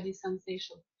to the body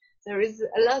sensation. There is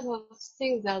a lot of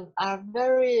things that are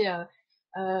very,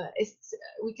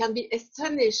 we can be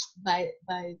astonished by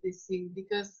this thing,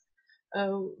 because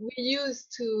we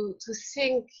used to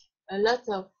think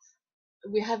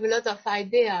we have a lot of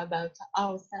idea about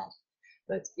ourselves.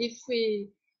 But if we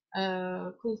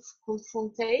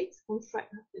confront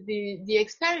the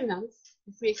experiments,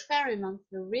 if we experiment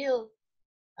the real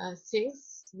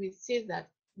things, we see that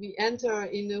we enter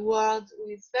in a world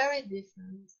which is very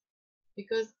different,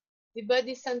 because the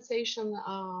body sensations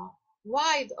are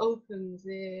wide open.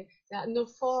 They are no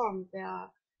form.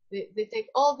 They take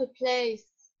all the place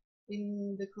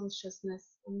in the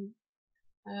consciousness. And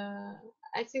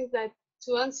I think that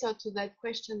to answer to that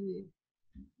question,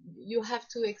 you have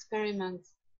to experiment.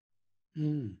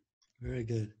 Very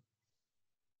good.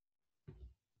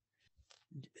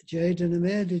 Jade and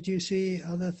Amir, did you see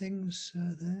other things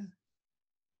there?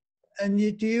 And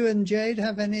do you and Jade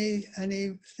have any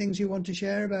things you want to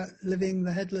share about living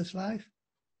the headless life?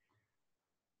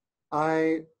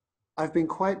 I've been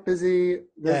quite busy.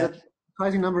 There's a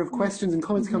surprising number of questions and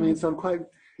comments coming in, so I'm quite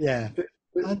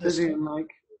busy in like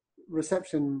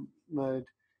reception mode.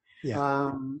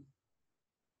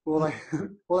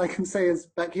 All I can say is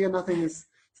back here there's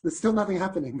still nothing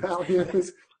happening. But out here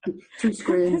there's 2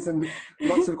 screens and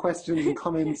lots of questions and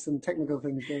comments and technical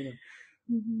things going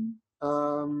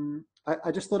on.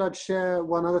 I just thought I'd share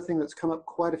one other thing that's come up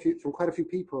from quite a few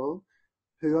people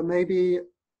who are maybe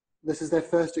this is their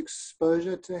first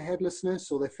exposure to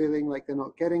headlessness, or they're feeling like they're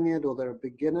not getting it, or they're a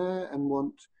beginner and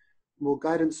want more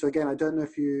guidance. So again, I don't know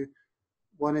if you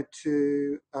wanted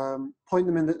to point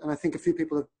them in, and I think a few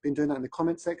people have been doing that in the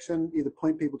comment section, either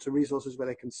point people to resources where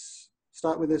they can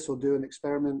start with this, or do an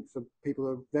experiment for people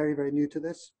who are very, very new to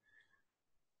this.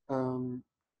 And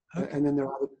then there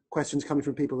are other questions coming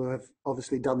from people who have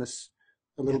obviously done this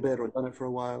a little bit or done it for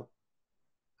a while.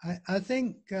 I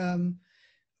think,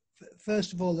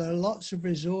 first of all, there are lots of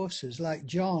resources. Like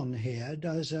John here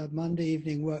does a Monday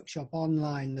evening workshop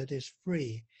online that is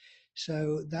free.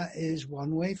 So that is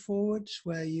one way forwards,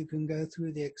 where you can go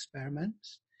through the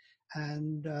experiments.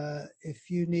 And if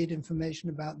you need information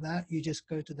about that, you just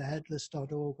go to the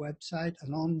headless.org website,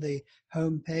 and on the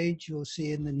home page, you'll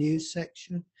see in the news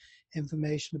section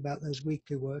information about those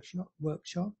weekly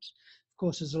workshops. Of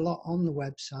course, there's a lot on the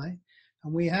website,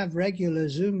 and we have regular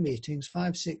Zoom meetings,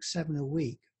 5, 6, 7 a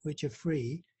week, which are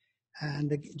free,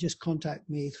 and just contact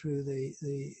me through the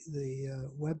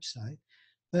website.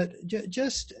 But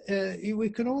we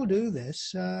can all do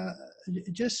this.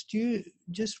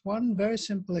 Just one very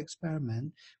simple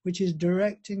experiment, which is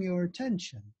directing your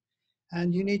attention,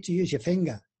 and you need to use your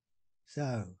finger.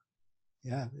 So,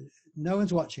 yeah, no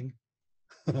one's watching.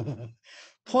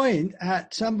 Point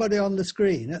at somebody on the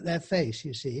screen, at their face,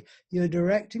 you see. You're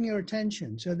directing your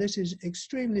attention. So this is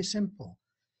extremely simple.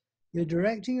 You're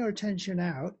directing your attention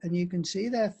out, and you can see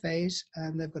their face,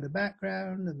 and they've got a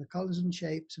background and the colors and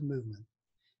shapes and movement.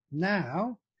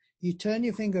 Now, you turn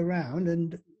your finger around,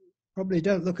 and probably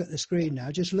don't look at the screen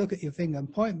now, just look at your finger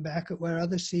and point back at where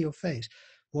others see your face.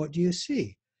 What do you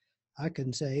see? I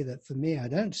can say that for me, I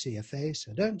don't see a face,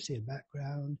 I don't see a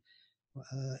background,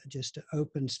 just an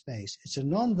open space. It's a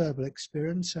non-verbal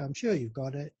experience, so I'm sure you've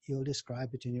got it. You'll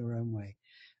describe it in your own way.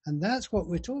 And that's what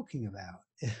we're talking about.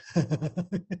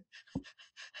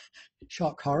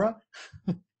 Shock horror.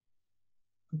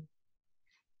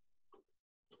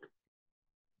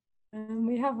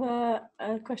 We have a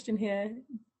question here.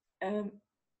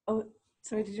 Oh,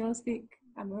 sorry, did you want to speak,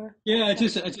 Amber? Yeah, I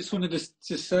just wanted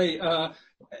to say,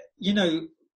 you know,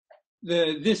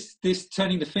 this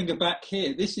turning the finger back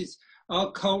here, this is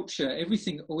our culture.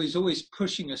 Everything is always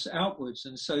pushing us outwards,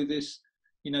 and so this,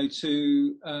 you know,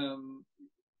 to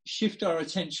shift our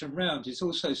attention around is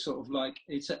also sort of like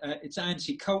it's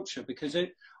anti-culture, because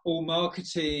all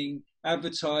marketing,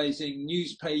 advertising,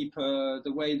 newspaper,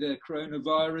 the way the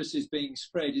coronavirus is being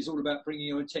spread is all about bringing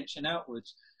your attention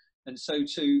outwards. And so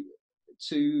to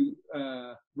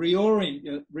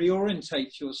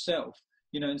reorientate yourself,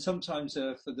 you know, and sometimes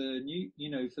for the new,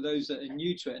 you know, for those that are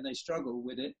new to it and they struggle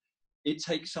with it, it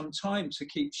takes some time to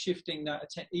keep shifting that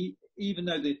attention, even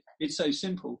though it's so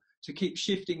simple, to keep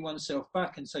shifting oneself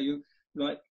back. And so you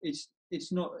like,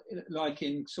 it's not like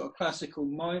in sort of classical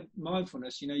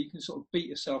mindfulness, you know, you can sort of beat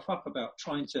yourself up about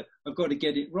I've got to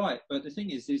get it right. But the thing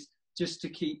is just to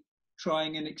keep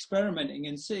trying and experimenting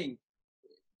and seeing,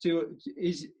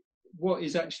 is what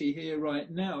is actually here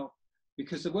right now.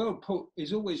 because the world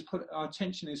our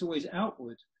attention is always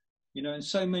outward, you know, and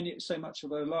so much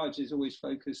of our lives is always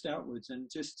focused outwards, and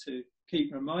just to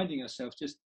keep reminding ourselves,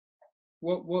 just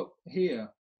what here,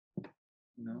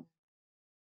 you know,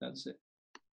 that's it.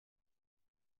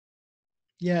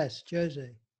 Yes,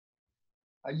 Josie.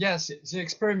 Yes, the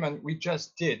experiment we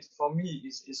just did for me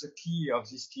is a key of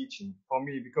this teaching for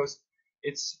me, because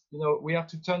it's, you know, we have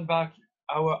to turn back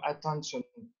our attention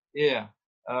here,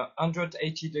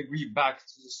 180 degree back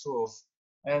to the source.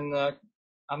 And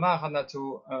Amar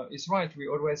Hanato is right. We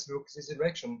always look this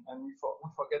direction, and we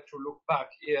forget to look back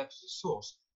here to the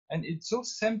source. And it's so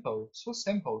simple, so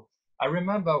simple. I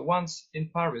remember once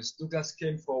in Paris, Douglas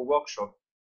came for a workshop,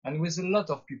 and with a lot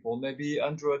of people, maybe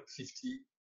 150.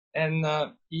 And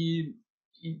he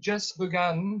just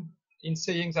began in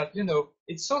saying that, you know,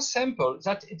 it's so simple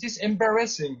that it is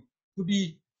embarrassing to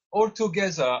be all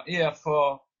together here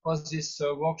for this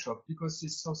workshop, because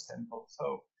it's so simple.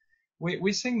 So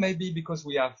we think maybe because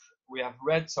we have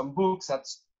read some books that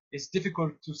it's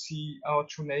difficult to see our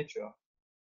true nature,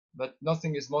 but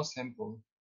nothing is more simple,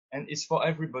 and it's for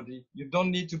everybody. You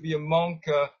don't need to be a monk.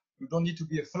 You don't need to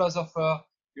be a philosopher.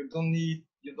 You don't need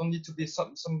to be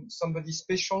somebody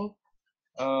special.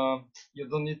 You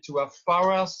don't need to have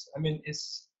powers. I mean,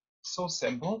 it's so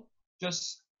simple.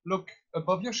 Just look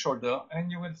above your shoulder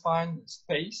and you will find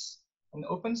space, an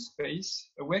open space,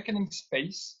 awakening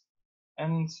space,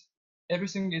 and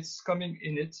everything is coming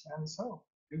in it. And so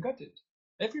you got it.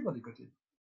 Everybody got it.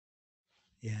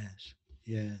 Yes,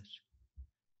 yes.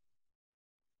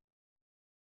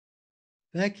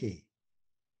 Becky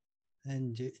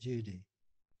and Judy.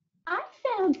 I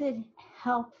found it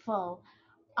helpful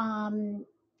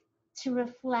to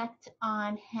reflect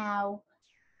on how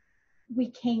we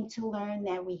came to learn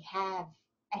that we have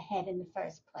a head in the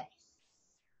first place.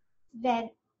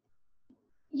 That,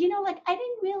 you know, like I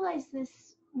didn't realize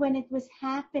this when it was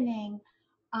happening,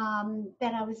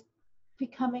 that I was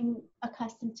becoming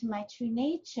accustomed to my true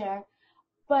nature,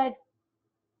 but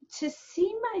to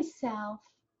see myself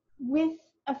with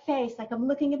a face, like I'm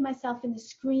looking at myself in the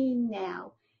screen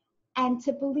now, and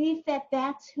to believe that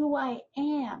that's who I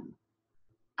am,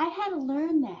 I had to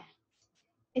learn that.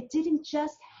 It didn't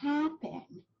just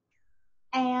happen.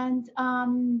 And I,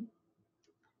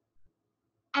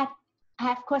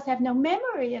 of course, have no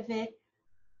memory of it,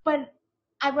 but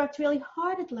I worked really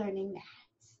hard at learning that.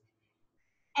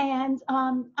 And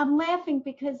I'm laughing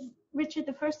because, Richard,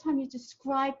 the first time you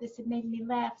described this, it made me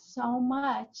laugh so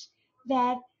much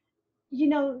that, you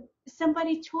know,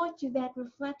 somebody taught you that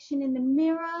reflection in the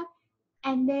mirror,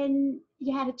 and then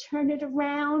you had to turn it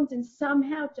around and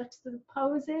somehow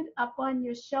juxtapose it up on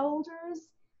your shoulders.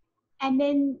 And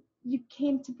then you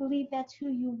came to believe that's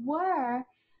who you were.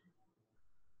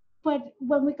 But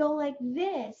when we go like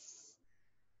this,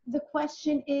 the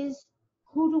question is,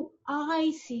 who do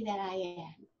I see that I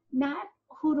am? Not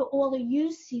who do all of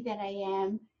you see that I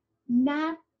am,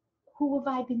 not who have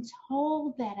I been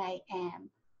told that I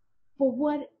am, but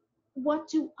what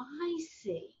do I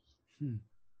see?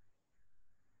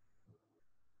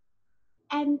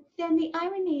 And then the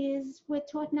irony is we're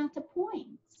taught not to point.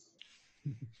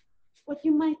 What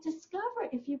you might discover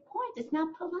if you point, it's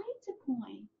not polite to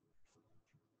point.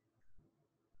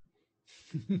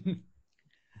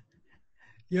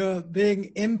 You're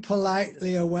being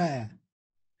impolitely aware.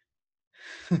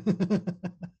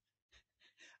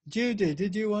 Judy,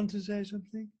 did you want to say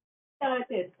something? Yeah, I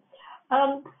did.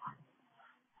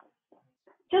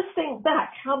 Just think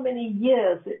back how many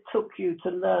years it took you to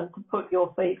learn to put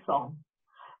your face on.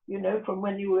 You know, from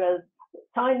when you were a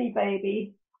tiny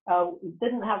baby, you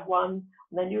didn't have one,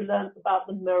 and then you learned about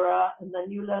the mirror, and then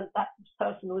you learned that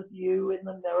person was you in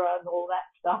the mirror and all that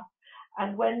stuff.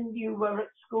 And when you were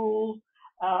at school,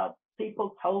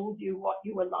 people told you what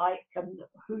you were like and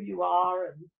who you are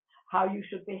and how you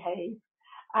should behave.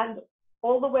 And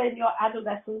all the way in your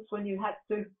adolescence, when you had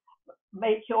to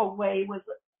make your way with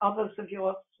others of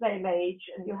your same age,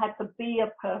 and you had to be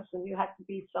a person, you had to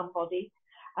be somebody.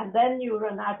 And then you were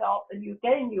an adult, and you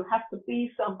have to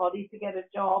be somebody to get a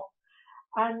job.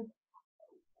 And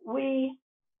we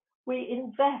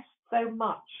invest so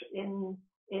much in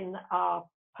our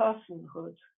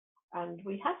personhood, and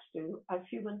we have to as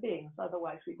human beings,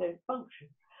 otherwise we don't function.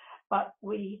 But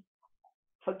we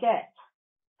forget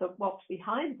that what's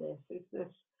behind this is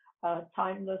this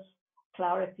timeless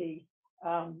clarity,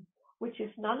 which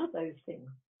is none of those things.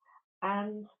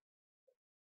 And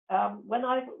when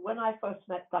I first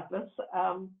met Douglas,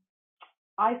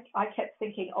 I kept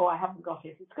thinking, oh, I haven't got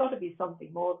it. It's got to be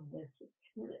something more than this.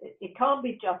 It can't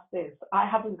be just this. I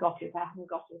haven't got it.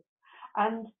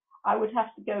 And I would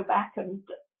have to go back and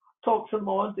talk some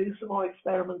more, do some more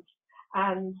experiments,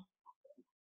 and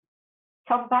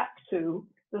come back to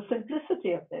the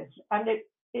simplicity of this. And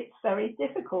it's very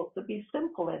difficult to be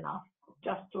simple enough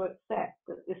just to accept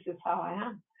that this is how I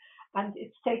am. And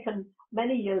it's taken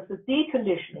many years of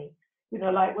deconditioning. You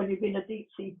know, like when you've been a deep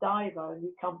sea diver and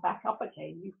you come back up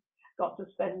again, you've got to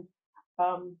spend,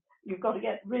 you've got to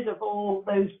get rid of all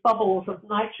those bubbles of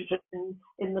nitrogen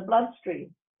in the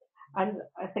bloodstream. And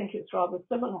I think it's rather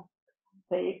similar.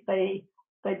 They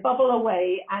bubble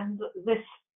away, and this,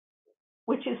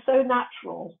 which is so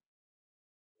natural,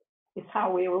 is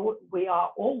how we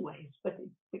are always. But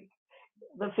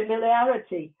the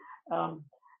familiarity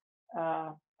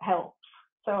helps.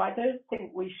 So I don't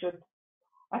think we should.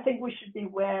 I think we should be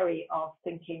wary of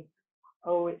thinking,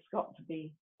 oh, it's got to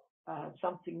be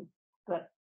something that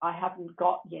I haven't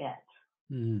got yet.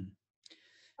 Mm.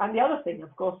 And the other thing,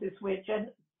 of course, is we're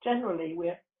generally,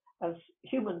 as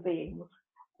human beings,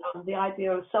 the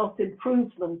idea of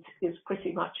self-improvement is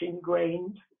pretty much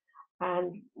ingrained,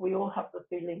 and we all have the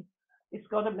feeling it's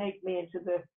got to make me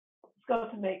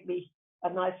a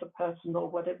nicer person, or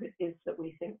whatever it is that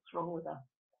we think's wrong with us.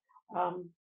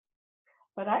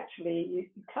 But actually,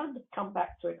 you kind of come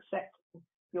back to accept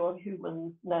your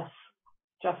humanness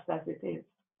just as it is,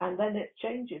 and then it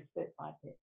changes bit by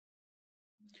bit.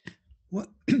 Well,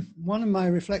 one of my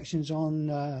reflections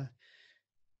on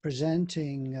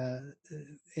presenting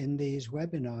in these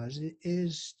webinars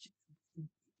is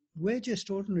we're just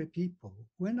ordinary people.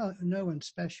 We're no one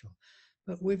special,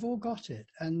 but we've all got it,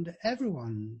 and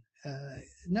everyone,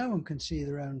 no one can see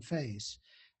their own face.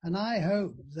 And I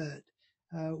hope that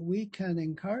we can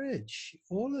encourage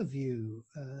all of you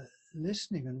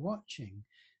listening and watching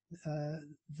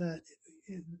that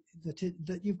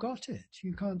you've got it.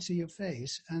 You can't see your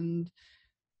face, and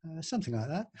something like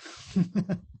that.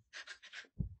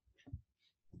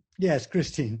 Yes,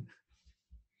 Christine.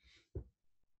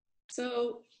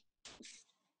 So,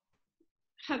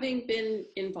 having been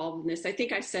involved in this, I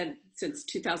think I said since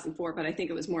 2004, but I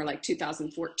think it was more like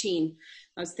 2014.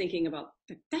 I was thinking about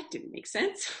that didn't make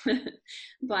sense.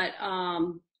 But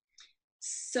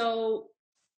so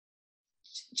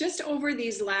just over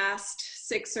these last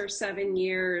 6 or 7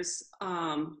 years,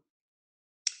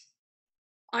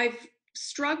 I've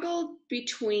struggled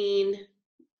between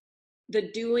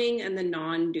the doing and the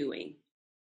non-doing.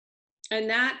 And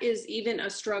that is even a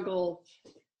struggle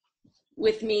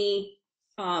with me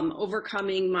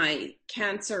overcoming my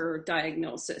cancer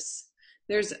diagnosis.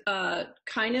 There's a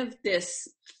kind of this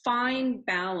fine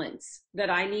balance that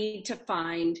I need to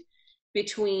find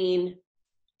between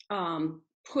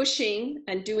pushing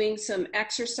and doing some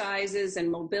exercises and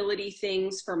mobility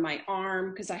things for my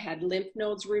arm, because I had lymph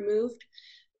nodes removed,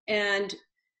 and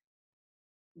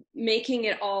making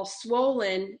it all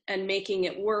swollen and making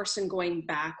it worse and going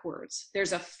backwards.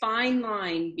 There's a fine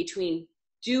line between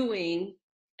doing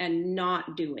and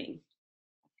not doing,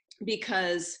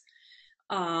 because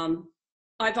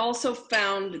I've also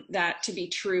found that to be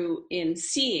true in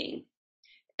seeing.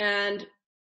 And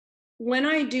when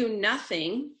I do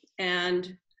nothing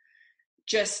and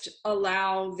just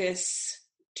allow this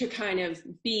to kind of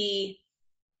be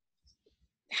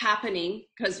happening,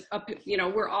 because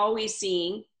we're always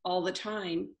seeing all the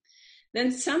time,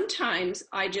 then sometimes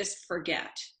I just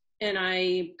forget. And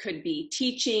I could be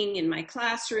teaching in my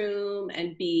classroom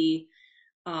and be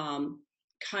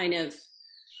kind of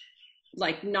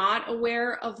like not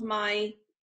aware of my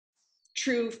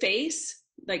true face,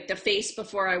 like the face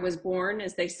before I was born,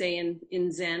 as they say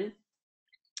in Zen.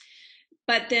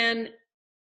 But then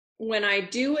when I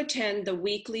do attend the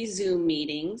weekly Zoom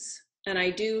meetings and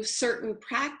I do certain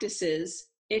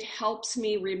practices, it helps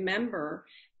me remember.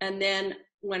 And then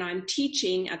when I'm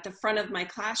teaching at the front of my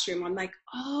classroom, I'm like,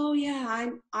 oh yeah,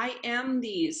 I am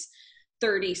these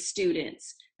 30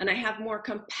 students, and I have more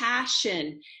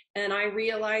compassion, and I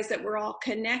realize that we're all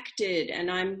connected,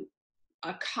 and I'm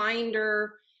a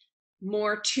kinder,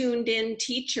 more tuned in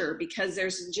teacher because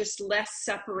there's just less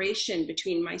separation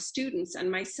between my students and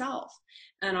myself.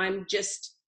 And I'm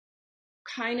just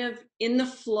kind of in the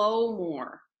flow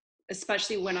more,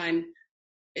 especially when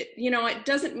it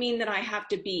doesn't mean that I have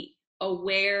to be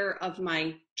aware of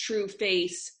my true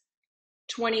face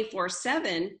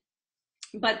 24/7,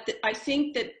 but I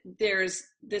think that there's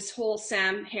this whole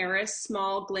Sam Harris,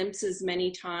 small glimpses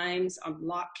many times, of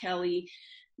Locke Kelly.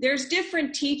 There's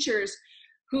different teachers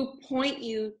who point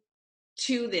you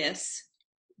to this,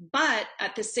 but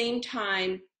at the same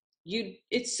time,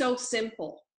 it's so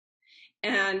simple.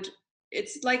 And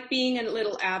it's like being a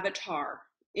little avatar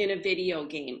in a video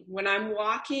game. When I'm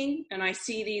walking and I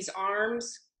see these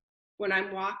arms, when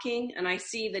I'm walking and I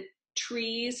see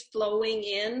trees flowing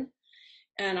in,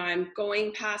 and I'm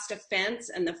going past a fence,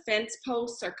 and the fence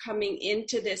posts are coming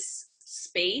into this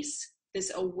space,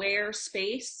 this aware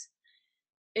space.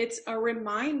 It's a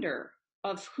reminder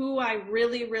of who I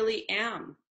really, really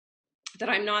am, that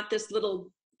I'm not this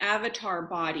little avatar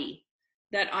body,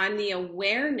 that I'm the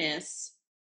awareness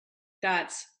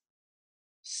that's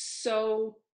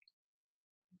so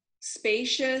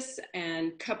spacious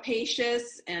and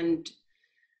capacious and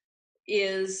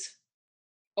is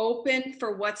open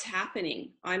for what's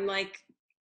happening. I'm like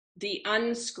the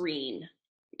unscreen.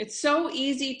 It's so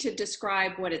easy to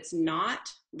describe what it's not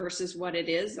versus what it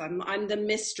is. I'm the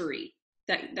mystery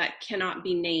that cannot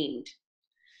be named.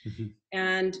 Mm-hmm.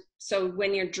 And so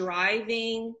when you're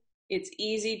driving, it's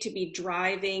easy to be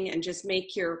driving and just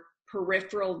make your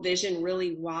peripheral vision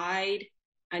really wide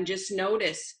and just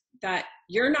notice that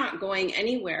you're not going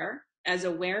anywhere as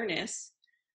awareness.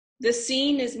 The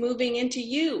scene is moving into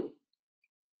you.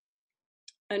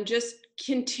 And just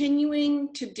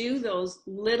continuing to do those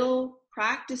little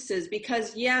practices,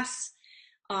 because yes,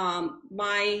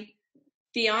 my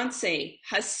fiance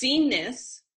has seen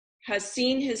this, has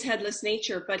seen his headless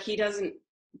nature, but he doesn't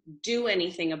do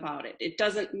anything about it. It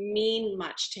doesn't mean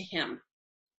much to him.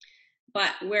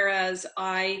 But whereas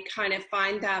I kind of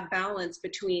find that balance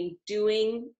between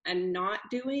doing and not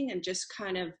doing, and just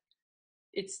kind of,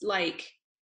 it's like,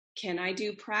 can I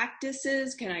do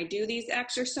practices? Can I do these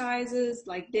exercises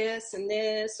like this and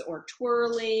this, or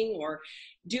twirling, or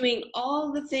doing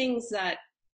all the things that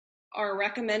are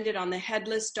recommended on the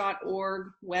headless.org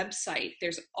website?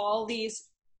 There's all these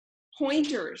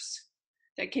pointers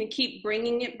that can keep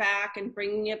bringing it back and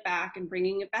bringing it back and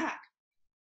bringing it back,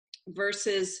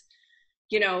 versus,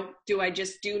 you know, do I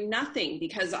just do nothing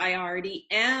because I already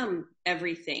am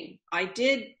everything? I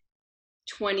did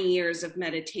 20 years of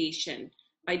meditation.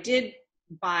 I did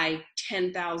buy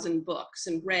 10,000 books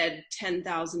and read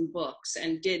 10,000 books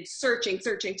and did searching.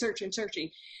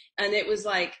 And it was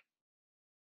like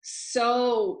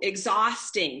so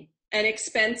exhausting and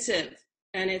expensive.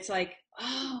 And it's like,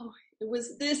 oh, it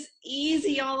was this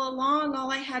easy all along.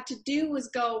 All I had to do was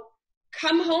go,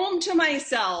 come home to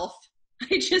myself.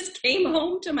 I just came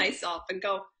home to myself and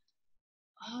go,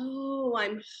 oh,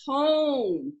 I'm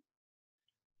home.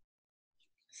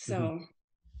 So.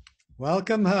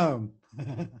 Welcome home.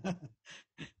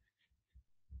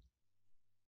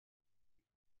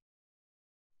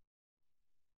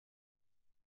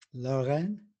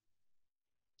 Lorraine?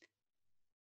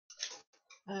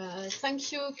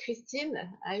 Thank you, Christine.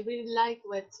 I really like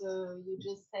what you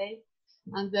just said.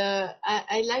 And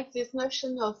I like this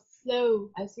notion of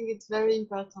flow. I think it's very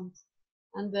important.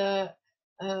 And at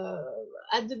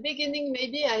the beginning,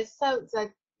 maybe I thought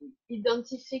that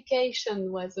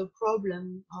identification was a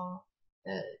problem, or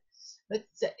but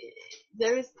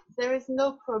there is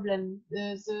no problem.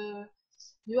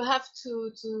 You have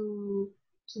to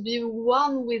be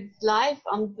one with life,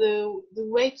 and the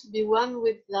way to be one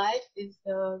with life is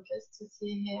just to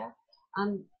see here.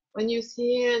 And when you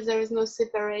see here, there is no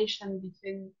separation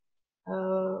between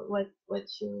what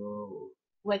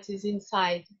is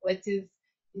inside.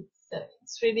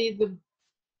 It's really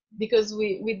because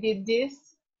we did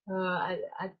this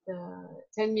at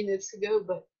 10 minutes ago,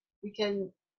 but we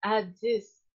can add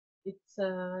this. It's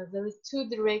there is two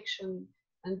directions,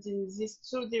 and these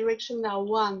two directions are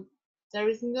one. There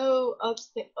is no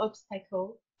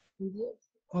obstacle.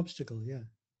 Obstacle, yeah.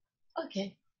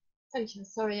 Okay, thank you.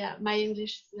 Sorry, my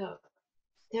English is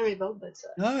terrible, but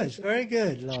no, it's very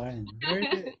good, Lauren.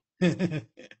 Very good.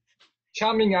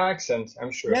 Charming accent,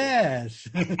 I'm sure. Yes.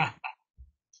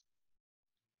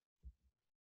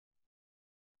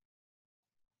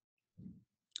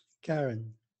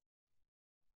 Karen.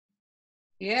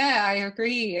 Yeah, I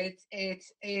agree.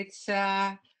 It's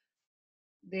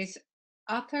this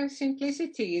utter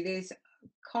simplicity, this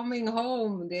coming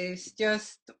home, this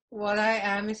just what I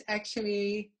am is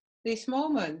actually this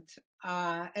moment.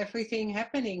 Everything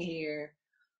happening here,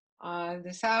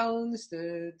 the sounds,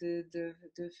 the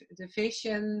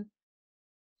vision,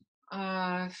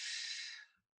 and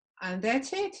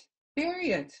that's it.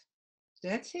 Period.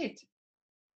 That's it.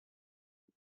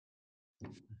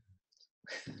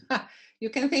 You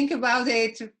can think about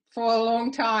it for a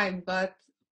long time, but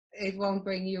it won't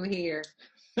bring you here.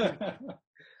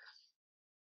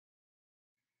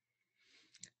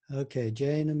 Okay,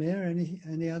 Jane, Amir,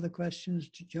 any other questions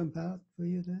to jump out for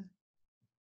you there?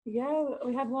 Yeah,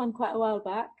 we had one quite a while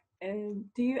back. Do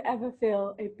you ever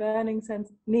feel a burning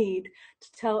need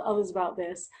to tell others about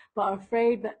this, but are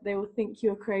afraid that they will think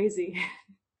you're crazy?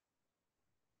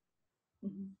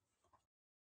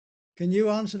 Can you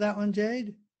answer that one,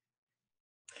 Jade?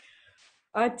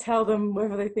 I tell them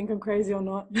whether they think I'm crazy or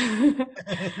not.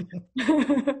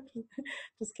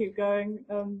 Just keep going.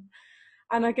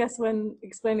 And I guess when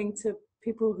explaining to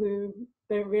people who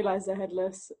don't realize they're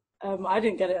headless, I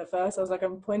didn't get it at first. I was like,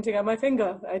 I'm pointing at my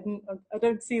finger. I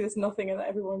don't see this nothing that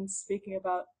everyone's speaking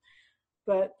about.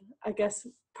 But I guess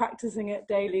practicing it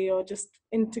daily or just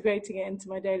integrating it into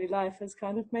my daily life has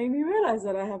kind of made me realize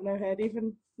that I have no head,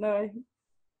 even though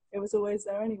it was always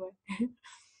there anyway.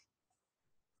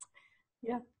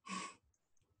 Yeah.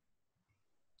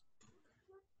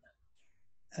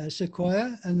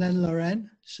 Sequoia, and then Lorraine.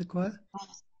 Sequoia.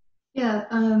 Yeah,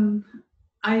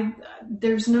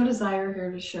 there's no desire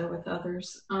here to share with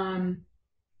others.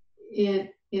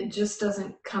 It just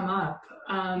doesn't come up.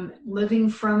 Living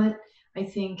from it, I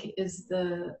think, is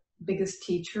the biggest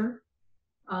teacher.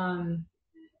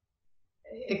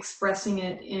 Expressing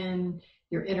it in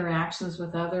your interactions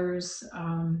with others,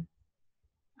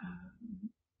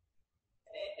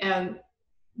 and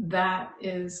that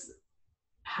is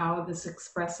how this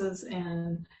expresses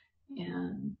and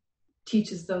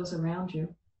teaches those around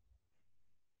you.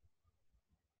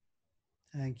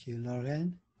 Thank you,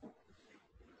 Lorraine.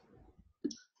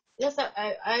 Yes,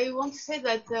 I want to say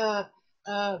that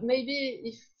maybe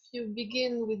if you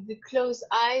begin with the closed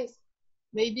eyes,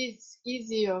 maybe it's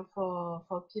easier for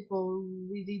people who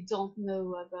really don't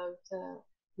know about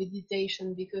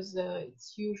meditation, because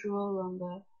it's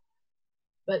usual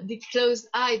but the closed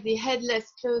eye, the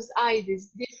headless closed eye is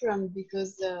different,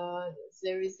 because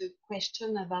there is a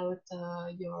question about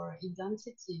your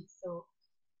identity. So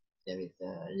there is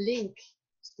a link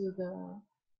to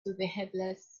the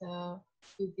headless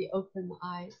with the open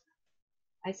eye.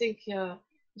 I think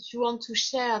if you want to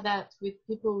share that with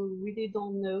people who really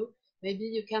don't know, maybe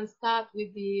you can start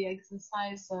with the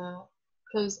exercise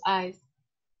closed eyes.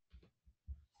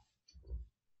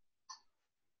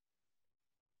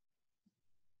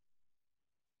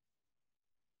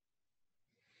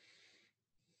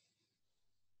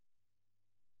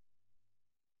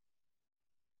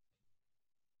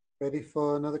 Ready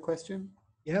for another question?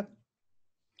 Yep.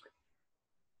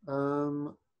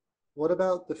 What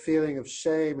about the feeling of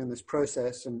shame in this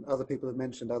process? And other people have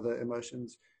mentioned other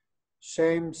emotions.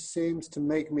 Shame seems to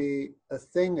make me a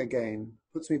thing again,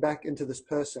 puts me back into this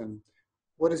person.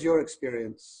 What is your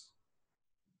experience?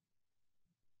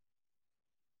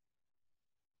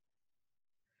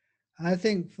 I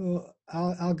think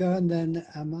I'll go and then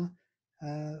Emma.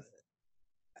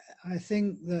 I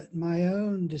think that my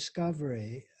own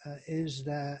discovery is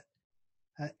that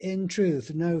in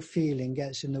truth, no feeling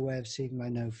gets in the way of seeing my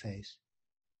no face.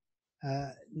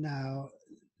 Now,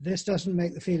 this doesn't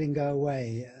make the feeling go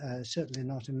away, certainly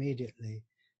not immediately.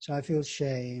 So I feel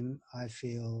shame, I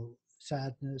feel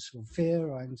sadness or fear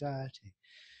or anxiety.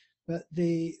 But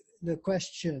the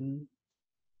question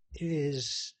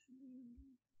is,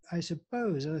 I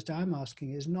suppose, as I'm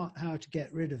asking, is not how to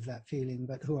get rid of that feeling,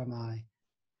 but who am I?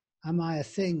 Am I a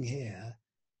thing here,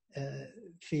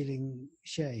 feeling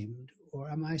shamed, or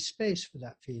am I space for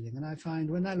that feeling? And I find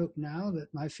when I look now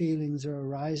that my feelings are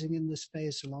arising in the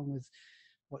space along with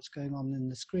what's going on in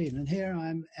the screen. And here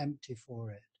I'm empty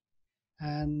for it.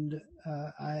 And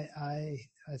I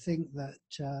think that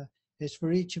it's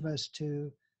for each of us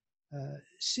to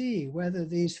see whether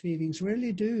these feelings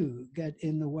really do get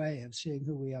in the way of seeing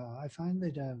who we are. I find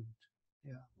they don't.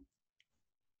 Yeah.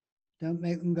 Don't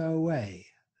make them go away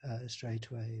straight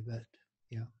away, but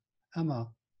yeah.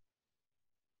 Amar.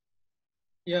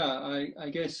 Yeah, I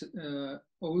guess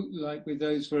like with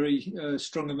those very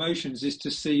strong emotions is to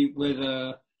see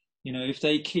whether, if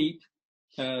they keep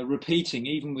repeating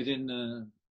even within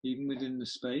the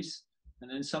space,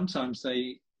 and then sometimes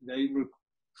they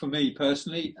for me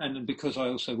personally, and because I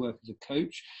also work as a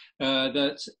coach,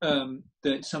 that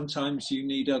sometimes you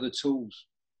need other tools.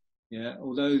 Yeah,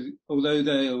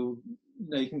 although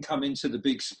they can come into the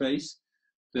big space,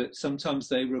 that sometimes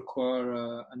they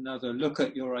require another look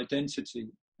at your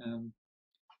identity,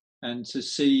 and to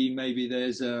see maybe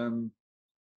there's so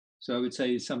I would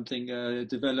say something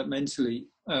developmentally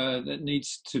that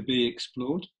needs to be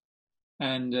explored,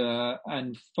 and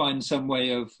find some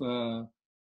way of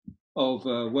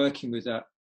working with that.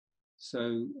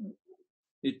 So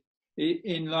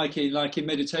in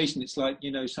meditation, it's like,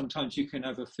 sometimes you can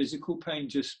have a physical pain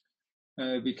just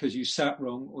because you sat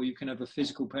wrong, or you can have a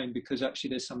physical pain because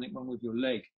actually there's something wrong with your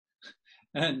leg.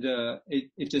 And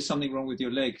if there's something wrong with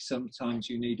your leg, sometimes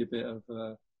you need a bit of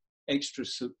extra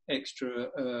support,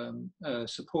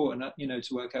 and to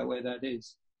work out where that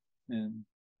is.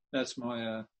 That's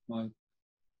my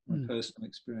personal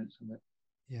experience of it.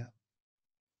 Yeah.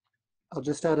 I'll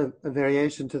just add a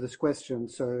variation to this question.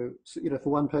 So, for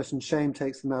one person, shame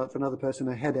takes them out. For another person,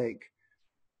 a headache.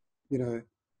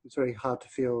 It's very hard to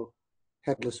feel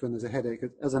headless when there's a headache,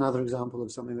 as another example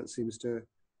of something that seems to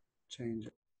change.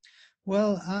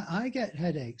 Well, I get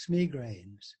headaches,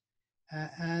 migraines,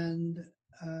 and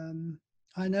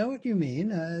I know what you mean.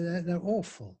 They're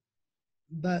awful,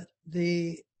 but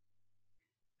if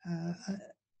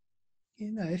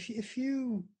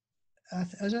you,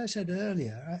 as I said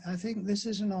earlier, I think this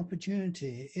is an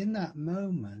opportunity in that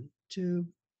moment to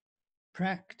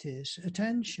practice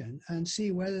attention and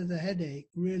see whether the headache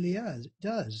really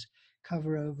does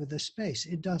cover over the space.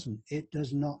 It doesn't. It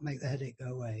does not make the headache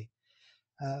go away.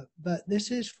 But this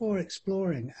is for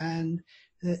exploring, and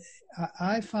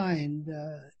I find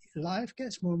life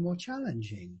gets more and more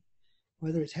challenging,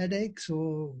 whether it's headaches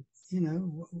or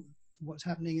what's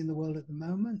happening in the world at the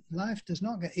moment. Life does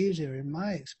not get easier in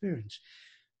my experience,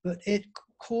 but it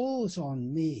calls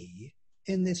on me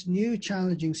in this new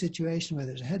challenging situation,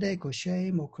 whether it's a headache or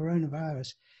shame or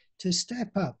coronavirus, to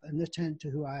step up and attend to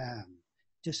who I am.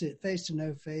 Just face to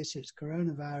no face, it's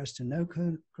coronavirus to no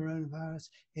coronavirus,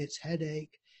 it's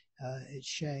headache, it's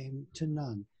shame to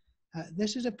none.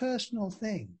 This is a personal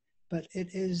thing, but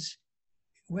it is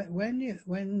what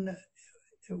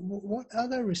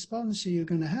other response are you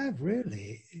going to have,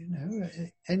 really?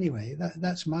 Anyway,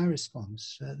 that's my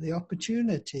response. The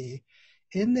opportunity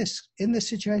in this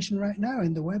situation right now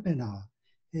in the webinar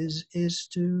is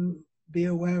to be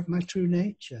aware of my true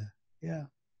nature. Yeah.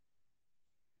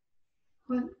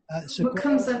 What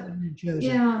comes up?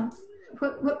 Yeah.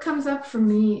 What comes up for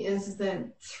me is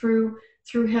that through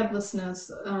headlessness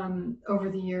over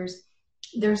the years,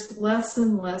 there's less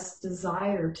and less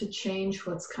desire to change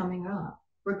what's coming up,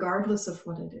 regardless of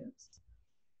what it is.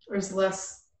 There's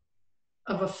less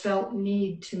of a felt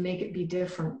need to make it be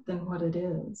different than what it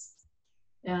is,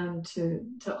 and to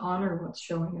honor what's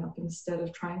showing up instead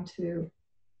of trying to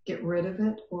get rid of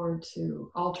it or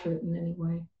to alter it in any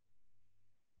way.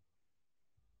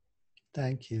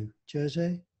 Thank you.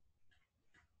 Jose?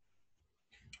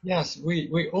 Yes,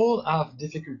 we all have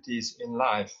difficulties in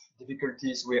life,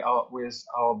 difficulties with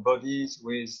our bodies,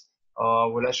 with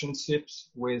our relationships,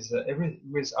 with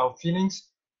with our feelings.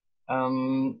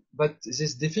 But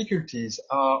these difficulties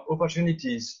are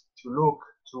opportunities to look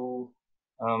to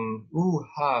who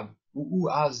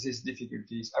has these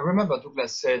difficulties. I remember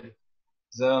Douglas said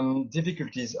the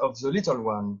difficulties of the little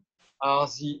one are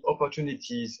the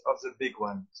opportunities of the big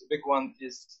one. The big one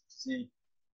is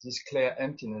this clear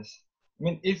emptiness. I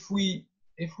mean, if we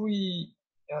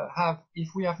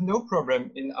have no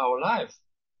problem in our life,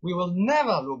 we will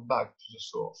never look back to the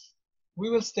source. We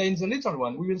will stay in the little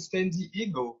one. We will stay in the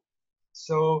ego.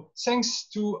 So thanks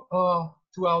to our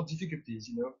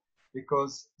difficulties,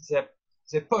 because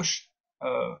they push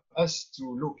us to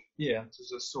look here to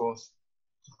the source,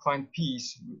 to find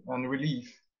peace and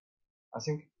relief. I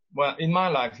think, well, in my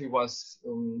life, it was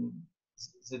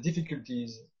the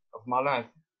difficulties of my life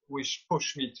which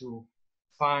pushed me to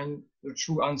find the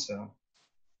true answer.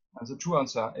 And the true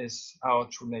answer is our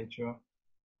true nature.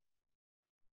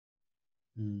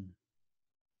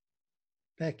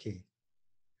 Becky?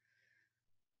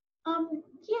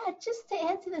 Yeah, just to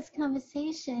add to this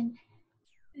conversation,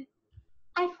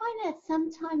 I find that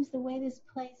sometimes the way this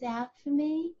plays out for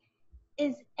me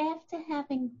is after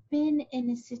having been in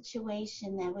a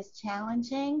situation that was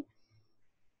challenging,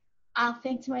 I'll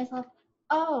think to myself,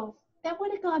 oh, that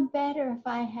would have gone better if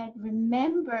I had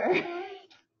remembered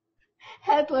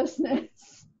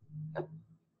headlessness.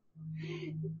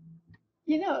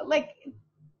 Like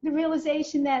the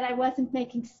realization that I wasn't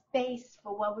making space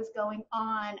for what was going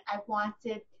on. I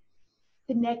wanted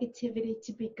the negativity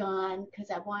to be gone because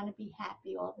I want to be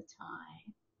happy all the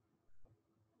time.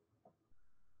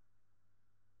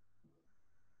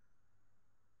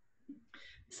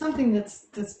 Something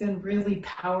that's been really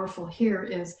powerful here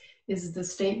is the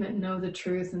statement, know the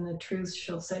truth and the truth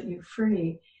shall set you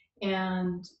free.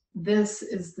 And this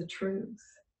is the truth.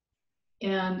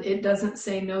 And it doesn't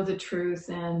say know the truth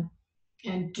and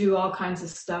do all kinds of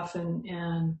stuff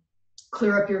and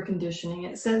clear up your conditioning.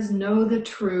 It says know the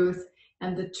truth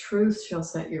and the truth shall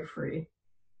set you free.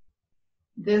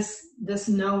 This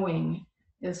knowing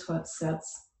is what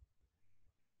sets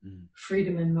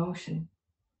freedom in motion.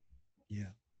 Yeah.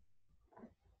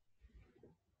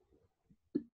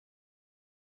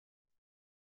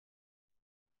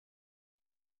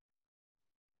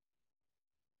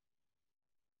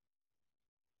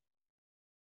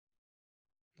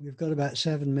 We've got about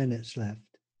 7 minutes left.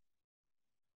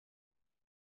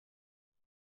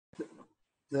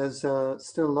 There's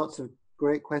still lots of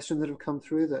great questions that have come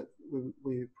through that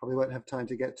we probably won't have time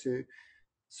to get to.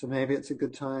 So maybe it's a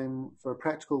good time for a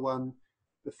practical one.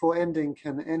 Before ending,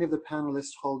 can any of the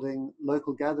panelists holding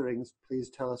local gatherings please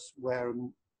tell us where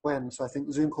and when? So I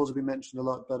think Zoom calls have been mentioned a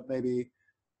lot, but maybe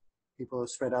people are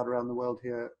spread out around the world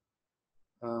here,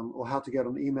 or how to get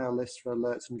on email lists for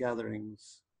alerts and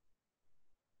gatherings.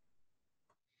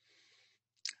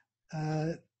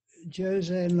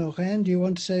 Jose and Lorraine, do you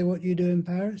want to say what you do in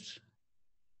Paris?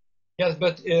 Yes,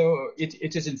 but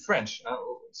it is in French.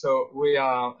 So we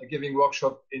are giving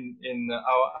workshop in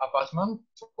our apartment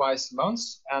twice a month,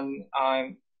 and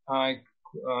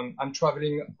I'm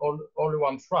traveling all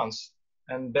around France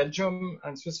and Belgium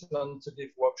and Switzerland to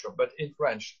give workshop, but in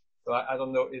French. So I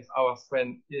don't know if our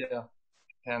friend here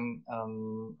can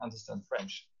understand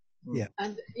French. Yeah.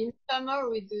 And in summer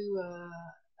we do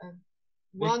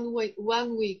 1 week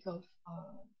of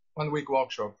 1 week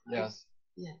workshop. Yes.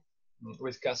 Yeah.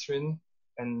 With Catherine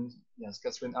and yes,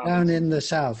 Catherine. Down in the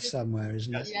south somewhere,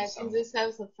 isn't it? Yes, in the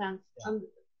south of France. Yeah. And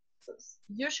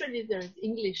usually there is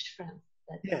English friends.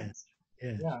 Yes.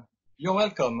 Yeah. You're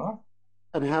welcome. Huh?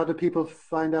 And how do people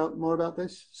find out more about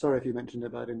this? Sorry if you mentioned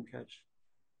it, but I didn't catch.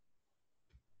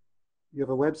 You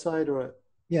have a website or a...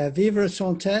 Yeah, Vivre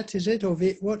sans tête, is it? Or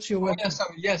what's your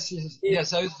website? Yes,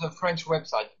 there is a French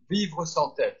website, Vivre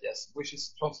sans tête, yes, which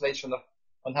is translation of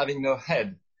on having no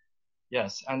head.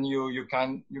 Yes, and you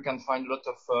can find a lot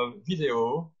of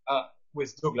video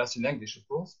with Douglas in English, of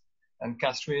course, and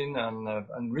Catherine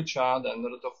and Richard, and a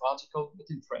lot of articles, but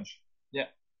in French. Yeah.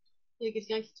 Il y a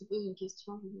quelqu'un qui te pose une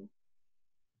question.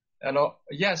 Alors,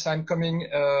 yes, I'm coming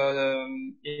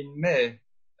in May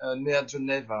near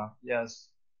Geneva. Yes,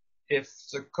 if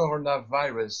the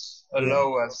coronavirus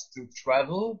allow us to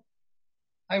travel,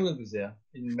 I will be there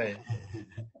in May.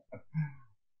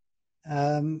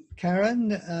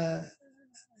 Karen,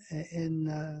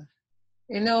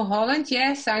 in Holland,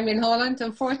 yes, I'm in Holland.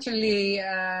 Unfortunately,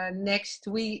 next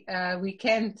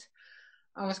weekend,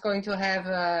 I was going to have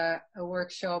a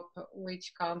workshop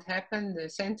which can't happen. The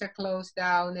center closed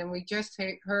down, and we just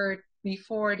heard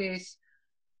before this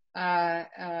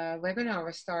webinar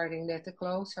was starting that the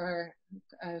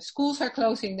schools are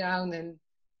closing down and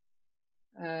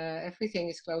everything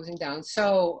is closing down.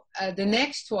 So the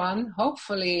next one,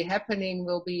 hopefully happening,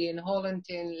 will be in Holland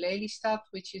in Lelystad,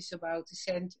 which is about the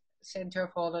center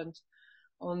of Holland,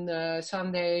 on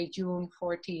Sunday, June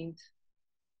 14th.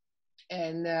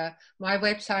 And my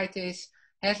website is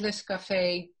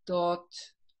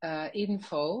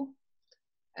headlesscafe.info.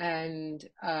 And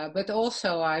but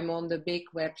also I'm on the big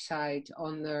website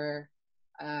under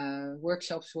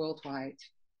workshops worldwide.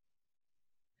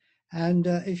 And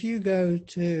if you go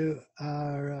to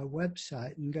our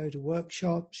website and go to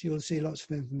workshops, you'll see lots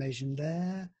of information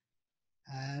there.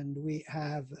 And we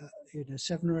have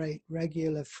 7 or 8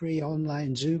 regular free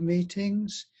online Zoom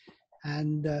meetings.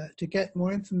 And to get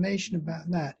more information about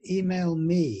that, email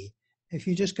me. If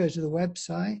you just go to the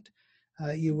website,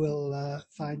 you will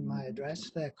find my address,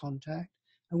 their contact.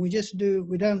 And we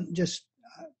don't just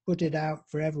put it out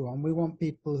for everyone. We want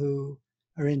people who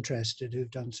are interested, who've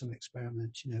done some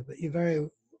experiments, but you're very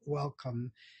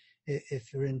welcome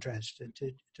if you're interested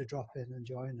to drop in and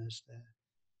join us there.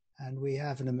 And we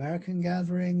have an American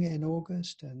gathering in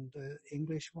August and the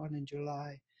English one in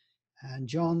July. And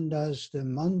John does the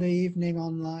Monday evening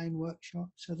online workshop.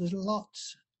 So there's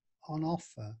lots on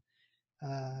offer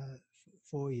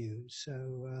for you.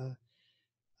 So,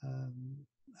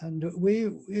 and we,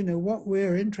 what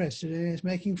we're interested in is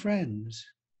making friends,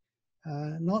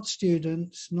 not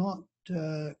students, not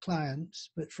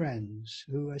clients, but friends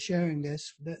who are sharing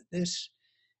this, that this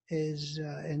is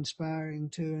inspiring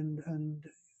to, and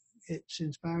it's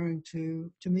inspiring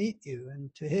to meet you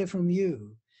and to hear from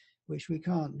you, which we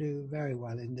can't do very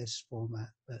well in this format.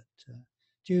 But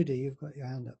Judy, you've got your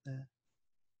hand up there.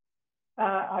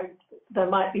 There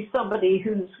might be somebody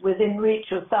who's within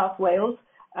reach of South Wales,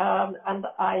 and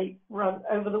I run,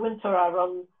 over the winter, I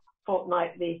run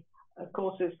fortnightly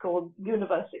courses called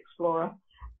Universe Explorer.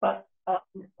 But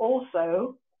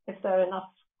also, if there are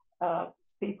enough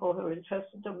people who are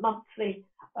interested, a monthly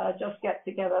just get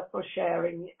together for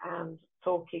sharing and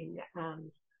talking and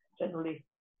generally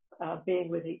being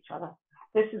with each other.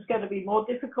 This is going to be more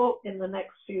difficult in the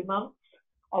next few months,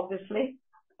 obviously,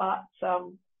 but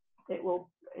it will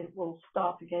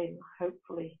start again,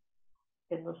 hopefully,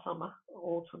 in the summer,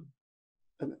 autumn.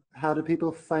 And how do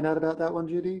people find out about that one,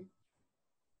 Judy?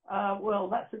 Well,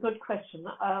 that's a good question,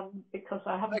 because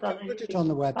I haven't done anything. Put it on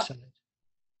the website.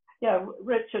 Yeah,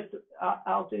 Richard,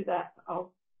 I'll do that.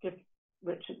 I'll give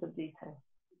Richard the details.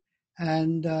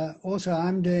 And also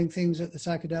I'm doing things at the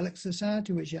Psychedelic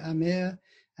Society, which Amir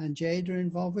and Jade are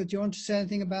involved with. Do you want to say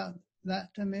anything about that,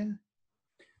 Amir?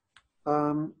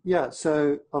 Yeah,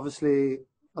 so obviously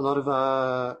a lot of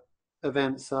our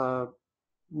events are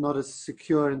not as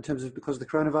secure in terms of because of the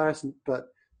coronavirus, but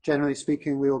generally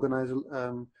speaking, we organize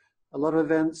a lot of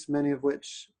events, many of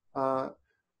which are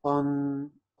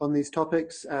on these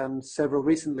topics, and several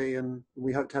recently, and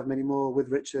we hope to have many more with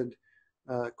Richard,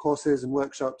 courses and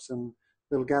workshops and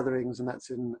little gatherings, and that's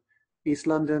in East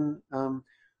London.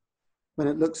 When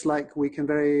it looks like we can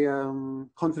very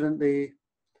confidently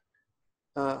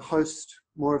host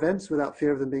more events without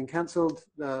fear of them being cancelled,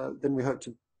 then we hope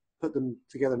to put them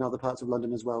together in other parts of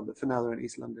London as well, but for now they're in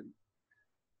East London.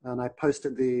 And I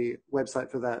posted the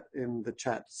website for that in the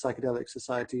chat,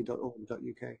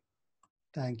 psychedelicsociety.org.uk.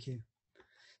 Thank you.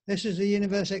 This is the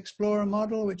Universe Explorer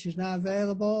model, which is now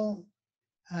available.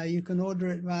 You can order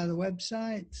it via the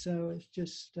website. So it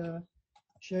just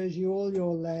shows you all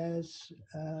your layers.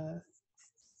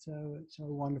 So it's a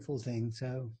wonderful thing.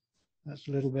 So that's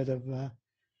a little bit of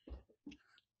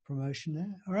promotion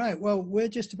there. All right. Well, we're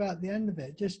just about the end of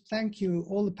it. Just thank you,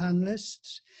 all the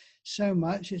panelists, so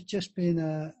much. It's just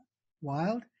been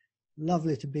wild.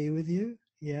 Lovely to be with you.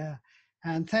 Yeah.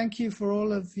 And thank you for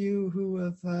all of you who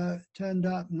have turned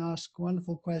up and asked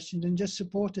wonderful questions and just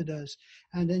supported us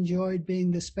and enjoyed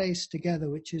being the space together,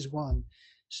 which is one.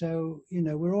 So, you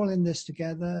know, we're all in this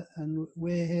together, and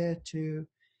we're here to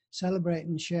celebrate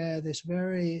and share this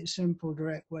very simple,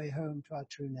 direct way home to our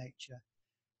true nature.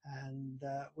 And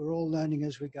we're all learning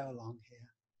as we go along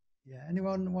here. Yeah.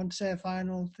 Anyone want to say a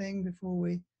final thing before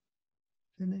we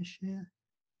finish here?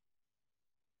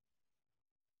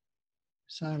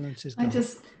 Silence is gone.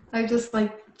 I just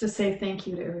like to say thank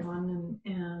you to everyone,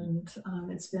 and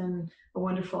it's been a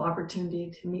wonderful opportunity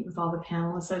to meet with all the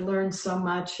panelists. I learned so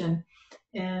much and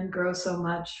grow so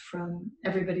much from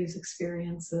everybody's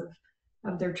experience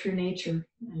of their true nature.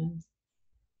 And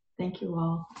thank you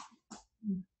all.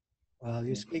 Well,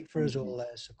 you speak for us all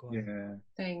there, Sequoia. Yeah.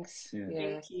 Thanks. Yeah.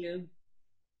 Thank you.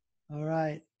 All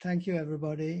right. Thank you,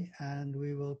 everybody. And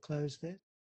we will close this.